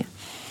записки.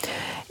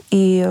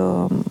 И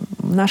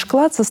наш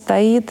клад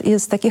состоит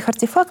из таких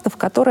артефактов,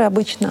 которые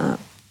обычно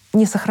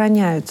не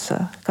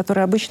сохраняются,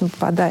 которые обычно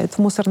попадают в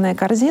мусорные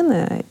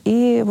корзины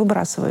и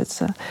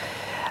выбрасываются.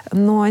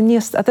 Но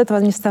от этого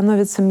они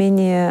становятся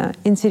менее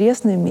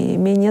интересными и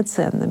менее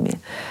ценными.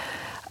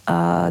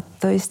 То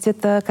есть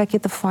это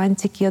какие-то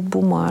фантики от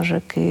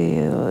бумажек,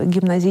 и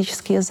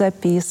гимназические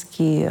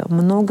записки,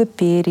 много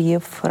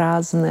перьев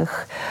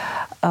разных,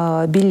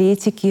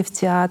 билетики в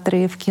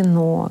театры, в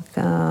кино.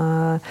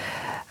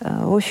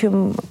 В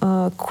общем,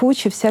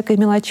 куча всякой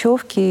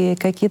мелочевки,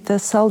 какие-то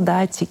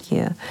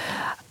солдатики.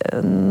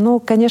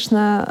 Ну,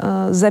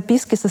 конечно,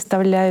 записки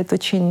составляют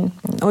очень,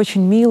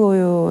 очень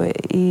милую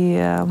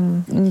и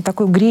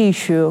такую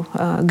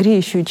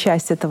греющую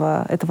часть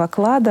этого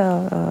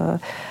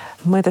клада.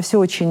 Мы это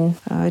все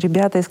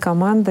ребята из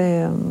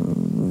команды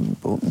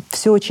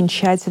все очень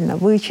тщательно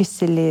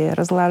вычистили,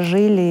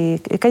 разложили.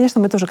 И,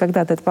 конечно, мы тоже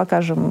когда-то это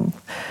покажем.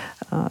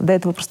 До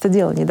этого просто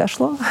дело не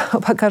дошло.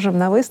 Покажем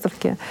на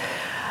выставке.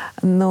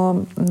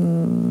 Но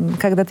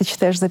когда ты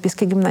читаешь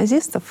записки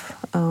гимназистов,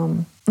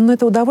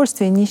 это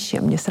удовольствие ни с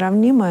чем не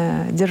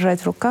сравнимое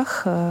держать в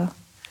руках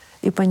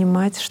и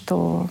понимать,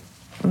 что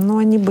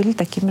они были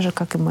такими же,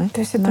 как и мы. То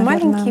есть это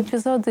маленькие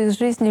эпизоды из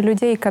жизни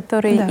людей,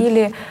 которые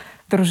или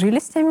дружили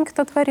с теми,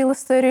 кто творил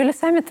историю, или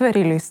сами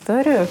творили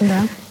историю,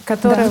 Да.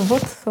 которая Да.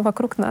 вот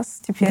вокруг нас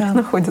теперь Да.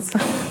 находится.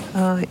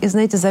 И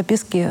знаете,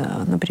 записки,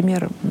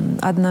 например,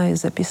 одна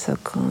из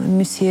записок: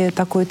 «Месье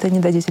такой-то, не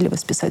дадите ли вы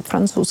списать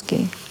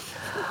французский?»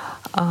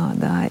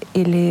 Да.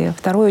 Или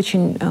второе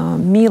очень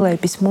милое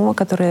письмо,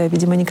 которое,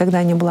 видимо,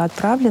 никогда не было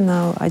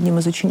отправлено одним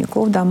из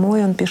учеников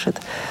домой. Он пишет: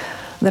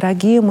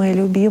 «Дорогие мои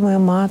любимые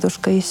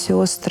матушка и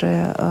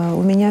сестры,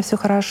 у меня все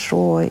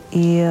хорошо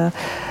и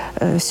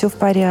все в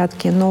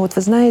порядке. Но вот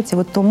вы знаете,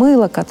 вот то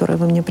мыло, которое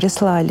вы мне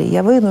прислали,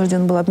 я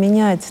вынужден был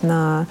обменять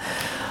на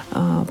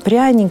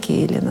пряники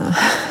или на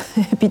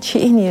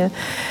печенье.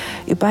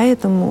 И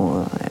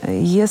поэтому,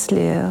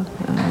 если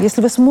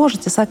вы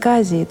сможете с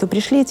оказией, то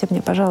пришлите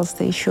мне,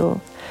 пожалуйста, еще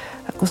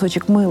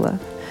кусочек мыла.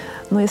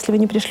 Но если вы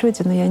не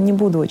пришлете, я не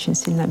буду очень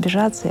сильно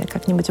обижаться, я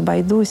как-нибудь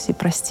обойдусь, и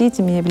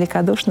простите меня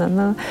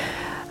великодушно,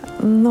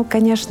 но,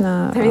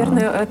 конечно...»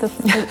 Наверное,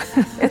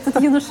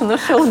 этот юноша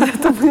нашел, да,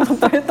 это было,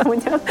 поэтому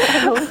не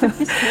отправил это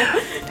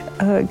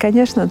письмо.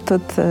 Конечно,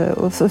 тут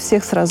у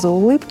всех сразу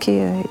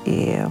улыбки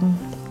и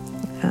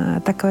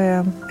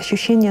такое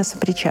ощущение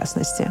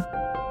сопричастности.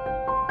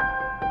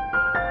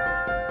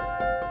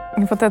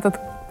 И вот этот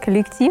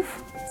коллектив,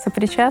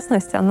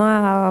 сопричастность,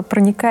 она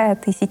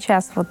проникает и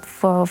сейчас вот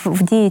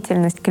в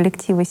деятельность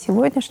коллектива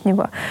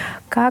сегодняшнего.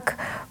 Как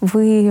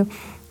вы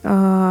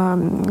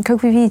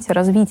видите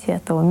развитие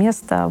этого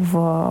места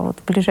в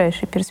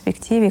ближайшей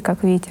перспективе?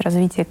 Как вы видите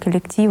развитие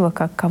коллектива,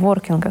 как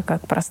коворкинга,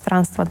 как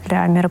пространства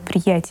для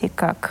мероприятий,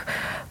 как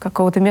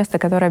какого-то места,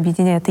 которое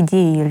объединяет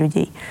идеи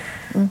людей?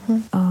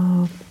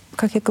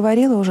 Как я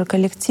говорила уже,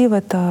 коллектив —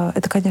 это,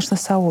 конечно,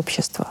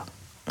 сообщество.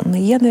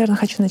 Я, наверное,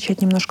 хочу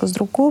начать немножко с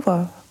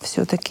другого,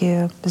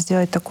 все-таки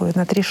сделать такое,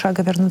 на 3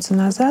 шага вернуться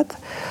назад,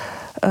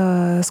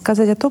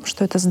 сказать о том,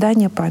 что это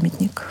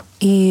здание-памятник.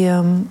 И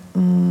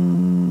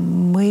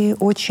мы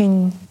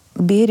очень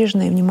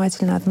бережно и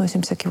внимательно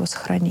относимся к его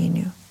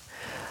сохранению.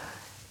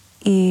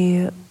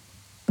 И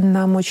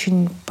нам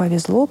очень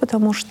повезло,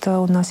 потому что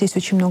у нас есть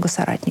очень много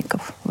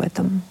соратников в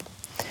этом.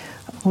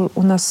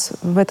 У нас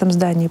в этом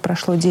здании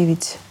прошло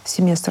 9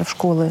 семестров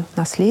школы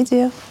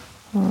наследия,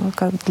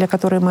 для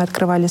которой мы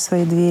открывали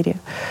свои двери.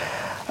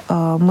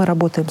 Мы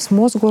работаем с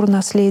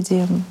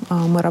Мосгорнаследием,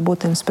 мы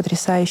работаем с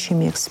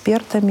потрясающими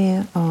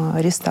экспертами,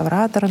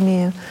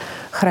 реставраторами,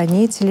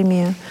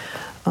 хранителями.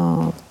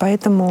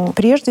 Поэтому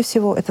прежде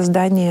всего это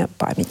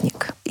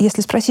здание-памятник.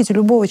 Если спросить у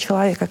любого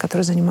человека,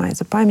 который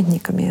занимается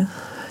памятниками,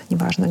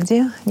 неважно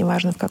где,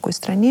 неважно в какой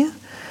стране,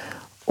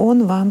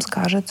 он вам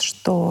скажет,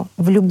 что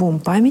в любом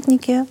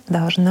памятнике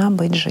должна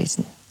быть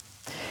жизнь.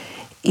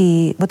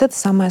 И вот это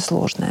самое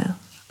сложное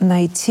 —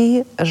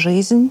 найти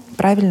жизнь,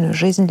 правильную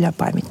жизнь для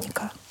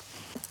памятника.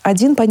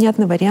 Один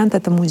понятный вариант —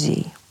 это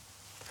музей.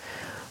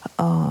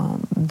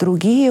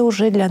 Другие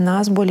уже для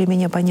нас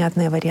более-менее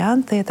понятные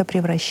варианты — это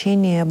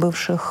превращение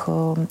бывших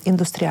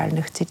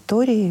индустриальных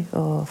территорий,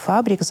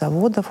 фабрик,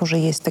 заводов. Уже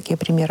есть такие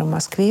примеры в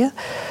Москве.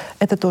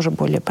 Это тоже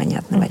более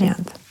понятный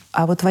вариант.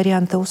 А вот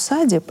варианты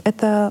усадеб —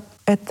 это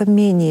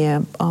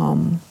менее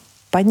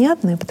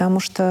понятные, потому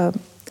что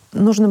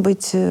нужно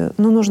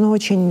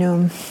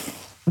очень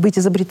быть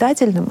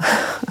изобретательным,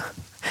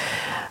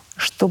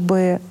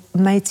 чтобы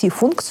найти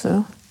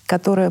функцию,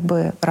 которая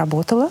бы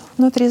работала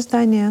внутри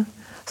здания,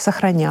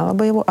 сохраняла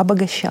бы его,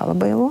 обогащала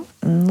бы его,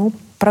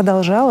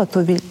 продолжала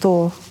то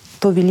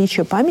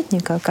величие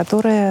памятника,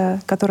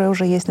 которое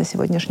уже есть на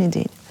сегодняшний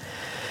день.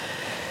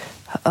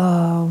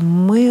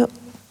 Мы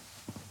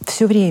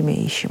все время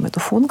ищем эту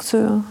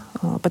функцию,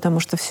 потому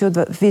что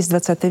весь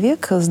 20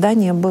 век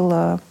здание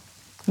было,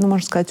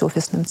 можно сказать,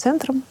 офисным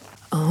центром.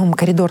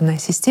 Коридорная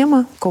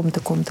система,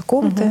 комнаты.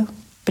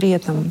 При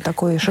этом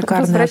такой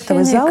шикарный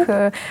актовый зал.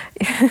 К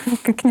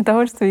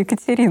недовольству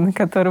Екатерины,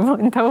 которая была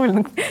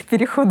недовольна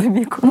переходами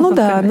и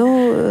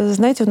комнатами.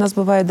 Знаете, у нас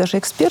бывают даже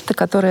эксперты,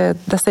 которые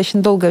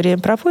достаточно долгое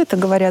время проводят и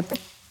говорят: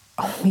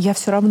 я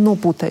все равно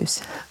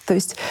путаюсь. То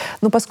есть,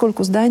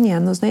 поскольку здание,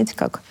 оно, знаете,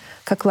 как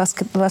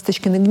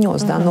ласточкины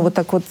гнезда, оно вот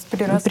так вот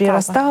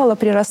прирастало,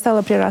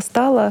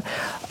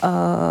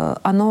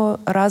 оно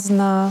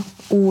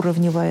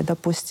разноуровневое,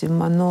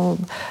 допустим, оно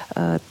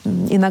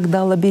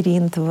иногда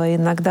лабиринтовое,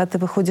 иногда ты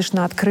выходишь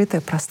на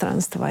открытое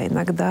пространство,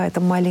 иногда это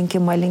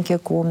маленькие-маленькие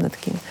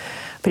комнатки.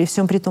 При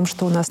всем при том,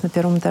 что у нас на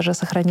 1-м этаже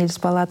сохранились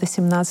палаты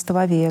 17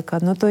 века.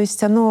 То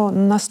есть оно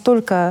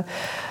настолько...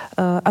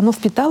 Оно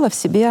впитало в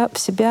себя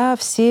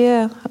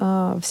все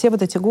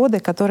вот эти годы,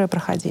 которые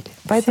проходили.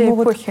 Поэтому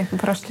все эпохи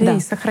прошли и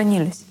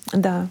сохранились.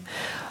 Да.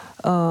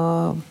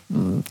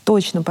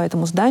 Точно по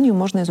этому зданию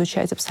можно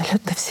изучать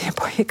абсолютно все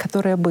эпохи,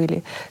 которые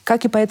были.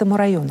 Как и по этому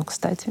району,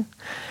 кстати.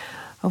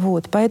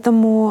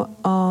 Поэтому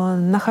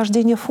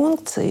нахождение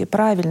функции,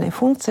 правильной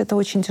функции — это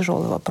очень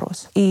тяжелый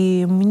вопрос.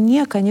 И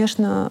мне,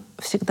 конечно,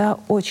 всегда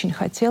очень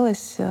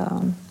хотелось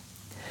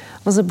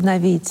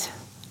возобновить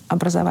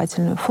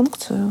образовательную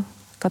функцию,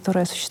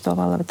 которая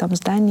существовала в этом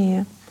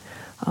здании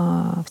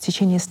в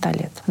течение 100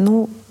 лет.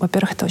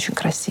 Во-первых, это очень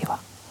красиво.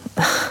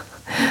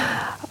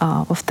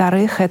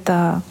 Во-вторых,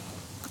 это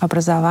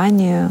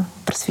образование,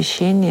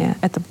 просвещение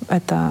 —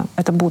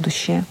 это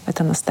будущее,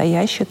 это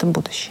настоящее, это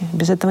будущее.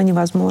 Без этого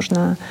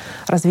невозможно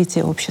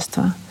развитие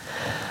общества.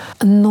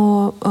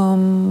 Но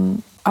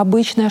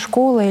обычная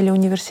школа или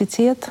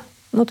университет,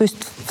 ну, то есть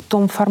в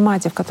том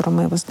формате, в котором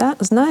мы его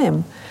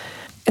знаем,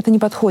 это не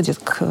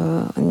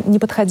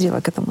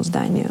подходило к этому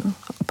зданию.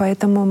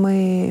 Поэтому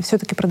мы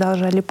все-таки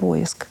продолжали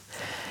поиск.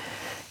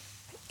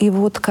 И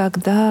вот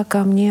когда ко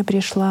мне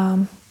пришла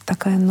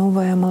такая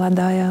новая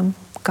молодая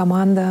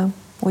команда,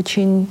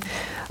 очень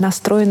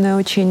настроенная,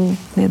 очень,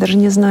 я даже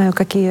не знаю,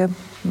 какие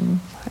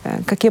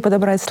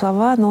подобрать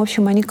слова, но, в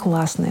общем, они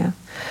классные.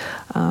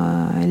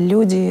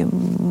 Люди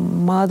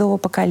молодого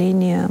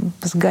поколения,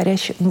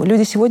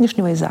 люди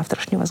сегодняшнего и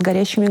завтрашнего, с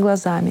горящими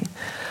глазами,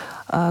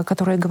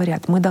 которые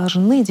говорят: мы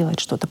должны делать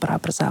что-то про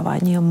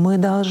образование, мы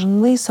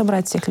должны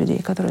собрать всех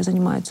людей, которые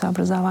занимаются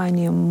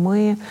образованием,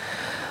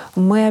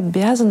 мы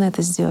обязаны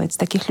это сделать.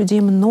 Таких людей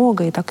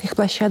много, и таких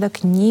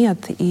площадок нет.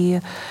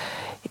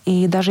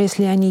 И даже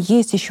если они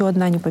есть, еще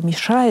одна не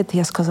помешает.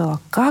 Я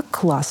сказала: как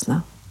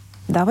классно!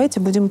 Давайте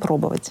будем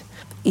пробовать.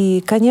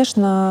 И,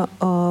 конечно,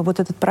 вот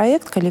этот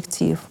проект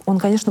 «Коллектив», он,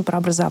 конечно, про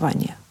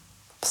образование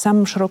в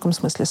самом широком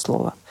смысле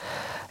слова.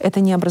 Это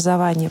не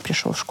образование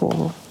 «пришел в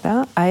школу»,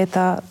 да, а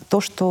это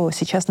то, что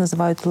сейчас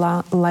называют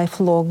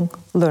lifelong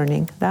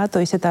learning. Да, то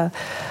есть это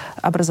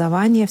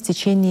образование в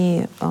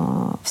течение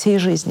всей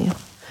жизни.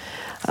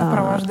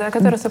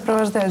 Которое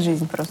сопровождает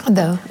жизнь просто.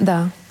 Да,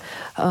 да.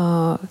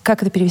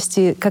 Как это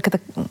перевести,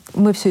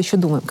 мы все еще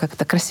думаем, как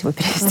это красиво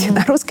перевести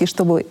на русский,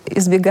 чтобы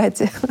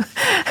избегать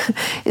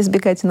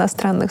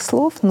иностранных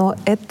слов, но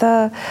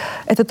это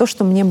то,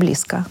 что мне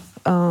близко.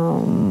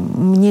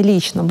 Мне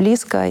лично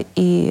близко,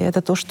 и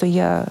это то, что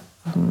я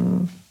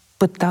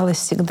пыталась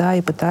всегда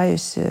и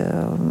пытаюсь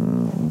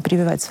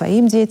прививать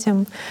своим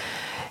детям.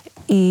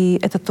 И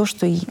это то,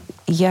 что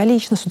я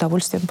лично с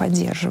удовольствием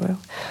поддерживаю.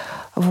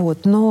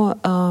 Вот. Но,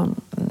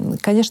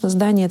 конечно,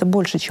 здание — это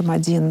больше, чем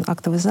один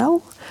актовый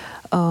зал,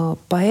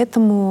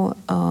 поэтому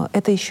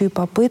это еще и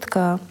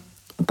попытка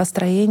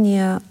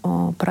построения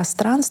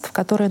пространств,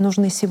 которые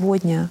нужны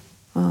сегодня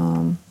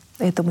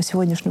этому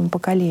сегодняшнему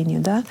поколению.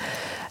 Да?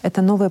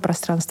 Это новое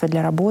пространство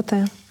для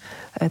работы,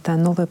 это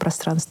новое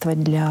пространство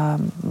для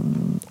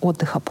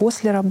отдыха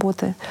после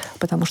работы,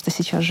 потому что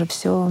сейчас же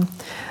все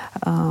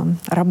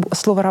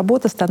слово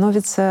 «работа»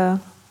 становится...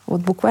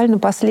 Вот буквально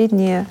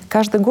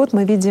каждый год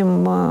мы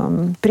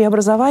видим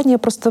преобразования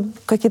просто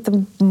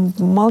какие-то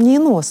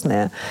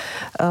молниеносные,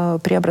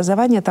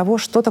 преобразования того,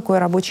 что такое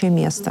рабочее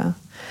место.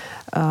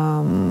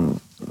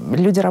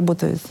 Люди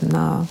работают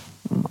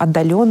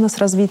отдаленно с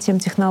развитием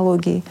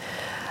технологий.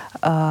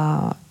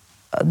 Да,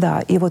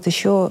 и вот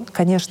еще,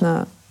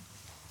 конечно,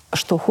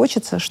 что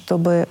хочется,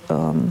 чтобы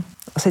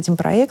с этим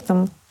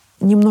проектом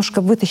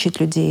немножко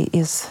вытащить людей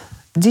из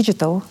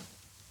digital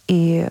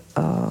и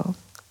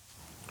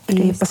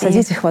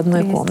посадить их в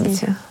одной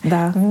комнате.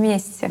 Да.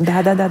 Вместе.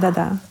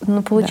 Да.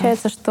 Но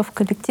получается, что в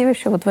коллективе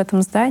еще вот в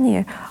этом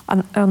здании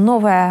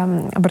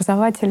новая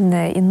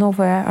образовательная и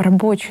новая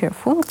рабочая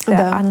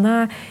функция,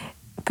 она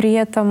при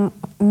этом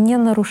не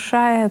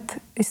нарушает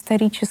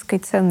исторической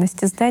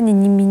ценности здания,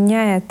 не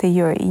меняет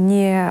ее и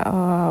не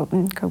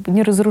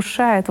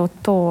разрушает вот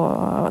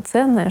то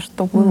ценное,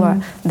 что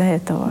было до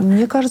этого.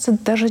 Мне кажется,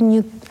 даже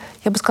не...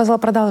 Я бы сказала,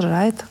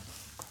 продолжает.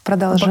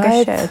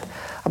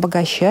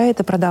 Обогащает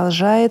и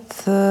продолжает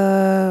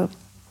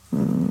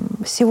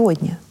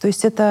сегодня. То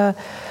есть это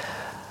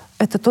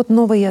тот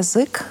новый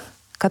язык,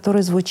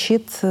 который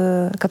звучит,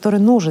 который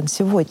нужен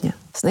сегодня.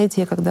 Знаете,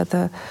 я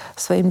когда-то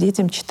своим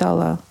детям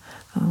читала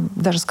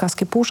даже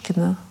сказки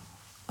Пушкина,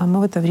 а мы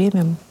в это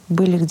время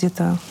жили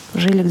где-то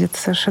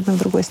совершенно в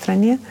другой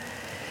стране.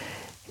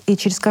 И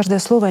через каждое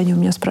слово они у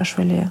меня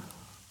спрашивали: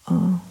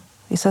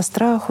 и со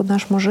страху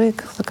наш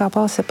мужик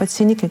закопался под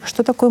синик.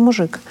 Что такое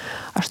мужик?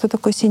 А что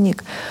такое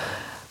синик?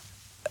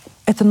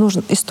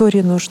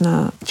 Истории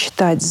нужно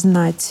читать,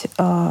 знать.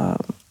 Но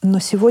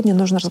сегодня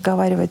нужно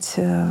разговаривать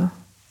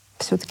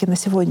все-таки на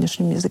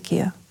сегодняшнем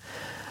языке.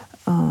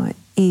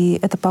 И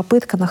это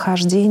попытка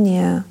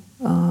нахождения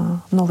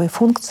новой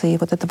функции,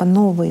 вот этого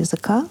нового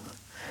языка,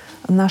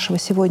 нашего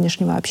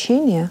сегодняшнего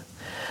общения.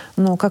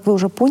 Но, как вы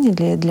уже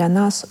поняли, для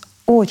нас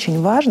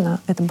очень важно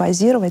это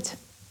базировать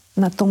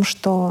на том,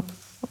 что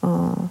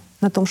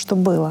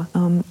было.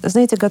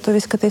 Знаете,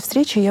 готовясь к этой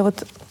встрече, я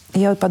вот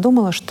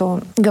подумала,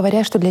 что,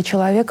 говоря, что для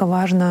человека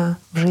важно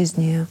в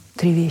жизни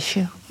 3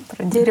 вещи.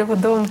 Про дерево,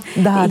 дом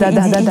и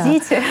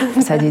дети.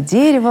 Посадить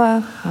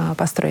дерево,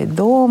 построить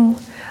дом,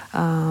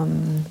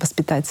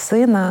 воспитать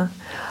сына.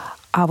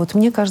 А вот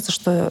мне кажется,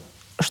 что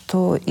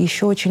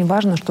еще очень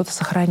важно что-то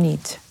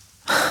сохранить.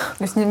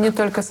 То есть не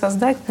только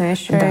создать, но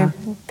еще и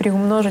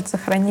приумножить,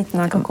 сохранить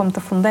на каком-то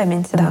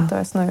фундаменте, на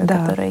той основе,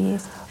 которая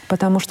есть.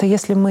 Потому что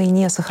если мы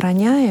не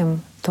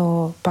сохраняем,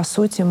 то, по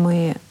сути,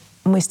 мы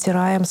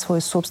стираем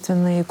свой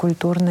собственный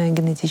культурный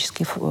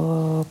генетический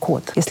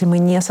код. Если мы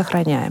не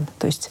сохраняем.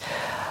 То есть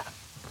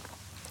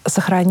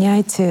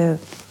сохраняйте,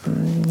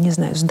 не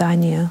знаю,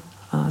 здание.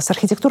 С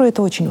архитектурой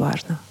это очень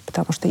важно.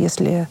 Потому что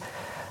если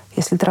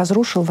Если ты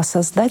разрушил,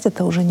 воссоздать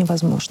это уже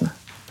невозможно.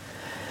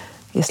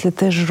 Если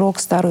ты сжег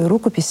старую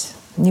рукопись,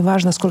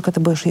 неважно, сколько ты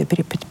будешь ее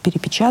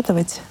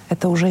перепечатывать,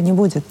 это уже не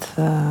будет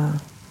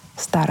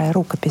старая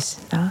рукопись.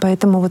 Да?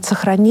 Поэтому вот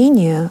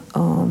сохранение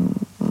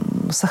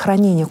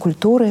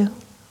культуры,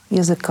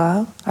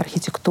 языка,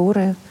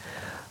 архитектуры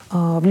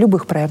в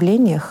любых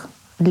проявлениях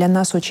для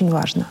нас очень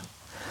важно.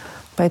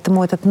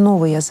 Поэтому этот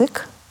новый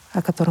язык,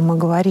 о котором мы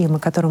говорим, и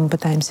который мы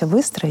пытаемся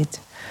выстроить,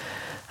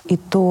 и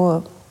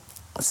то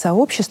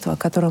сообщество,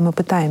 которое мы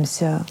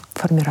пытаемся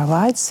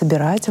формировать,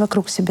 собирать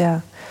вокруг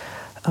себя,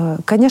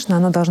 конечно,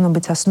 оно должно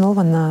быть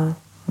основано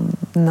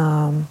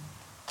на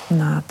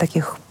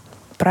таких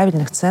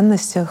правильных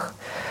ценностях,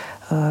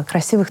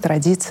 красивых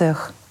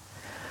традициях.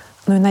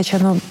 Но иначе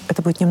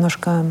это будет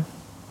немножко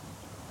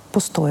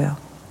пустое.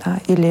 Да?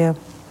 Или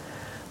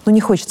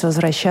не хочется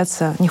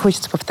возвращаться, не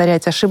хочется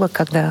повторять ошибок,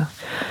 когда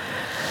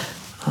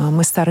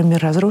мы старый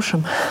мир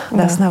разрушим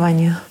до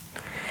основания.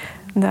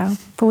 Да.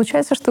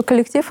 Получается, что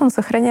коллектив, он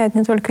сохраняет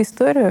не только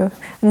историю,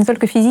 не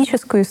только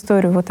физическую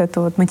историю, вот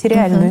эту вот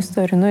материальную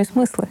историю, но и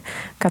смыслы,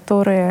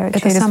 которые это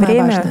через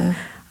время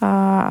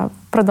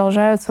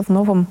продолжаются в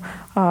новом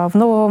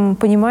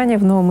понимании,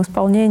 в новом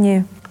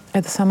исполнении.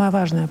 Это самое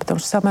важное, потому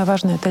что самое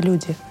важное — это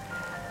люди,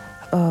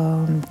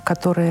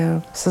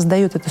 которые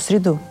создают эту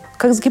среду,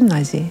 как с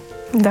гимназией.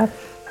 Да.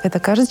 Это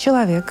каждый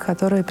человек,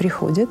 который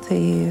приходит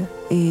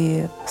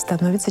и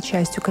становится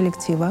частью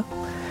коллектива,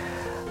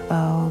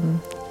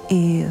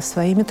 и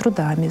своими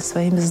трудами,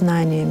 своими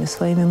знаниями,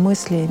 своими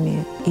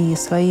мыслями и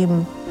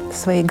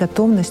своей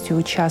готовностью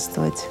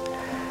участвовать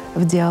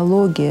в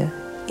диалоге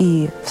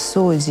и в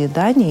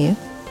созидании,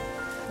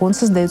 он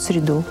создает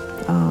среду,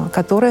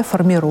 которая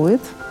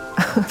формирует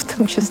в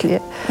том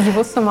числе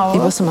его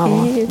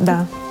самого и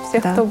да,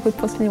 всех, кто будет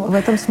после него. В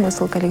этом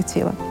смысл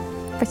коллектива.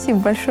 Спасибо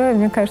большое.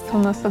 Мне кажется, у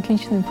нас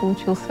отличный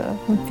получился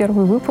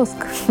первый выпуск.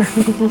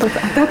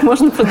 А так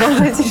можно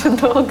продолжать еще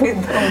долго и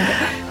долго.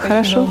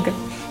 Хорошо.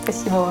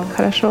 Спасибо вам.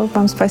 Хорошо,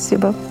 вам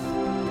спасибо.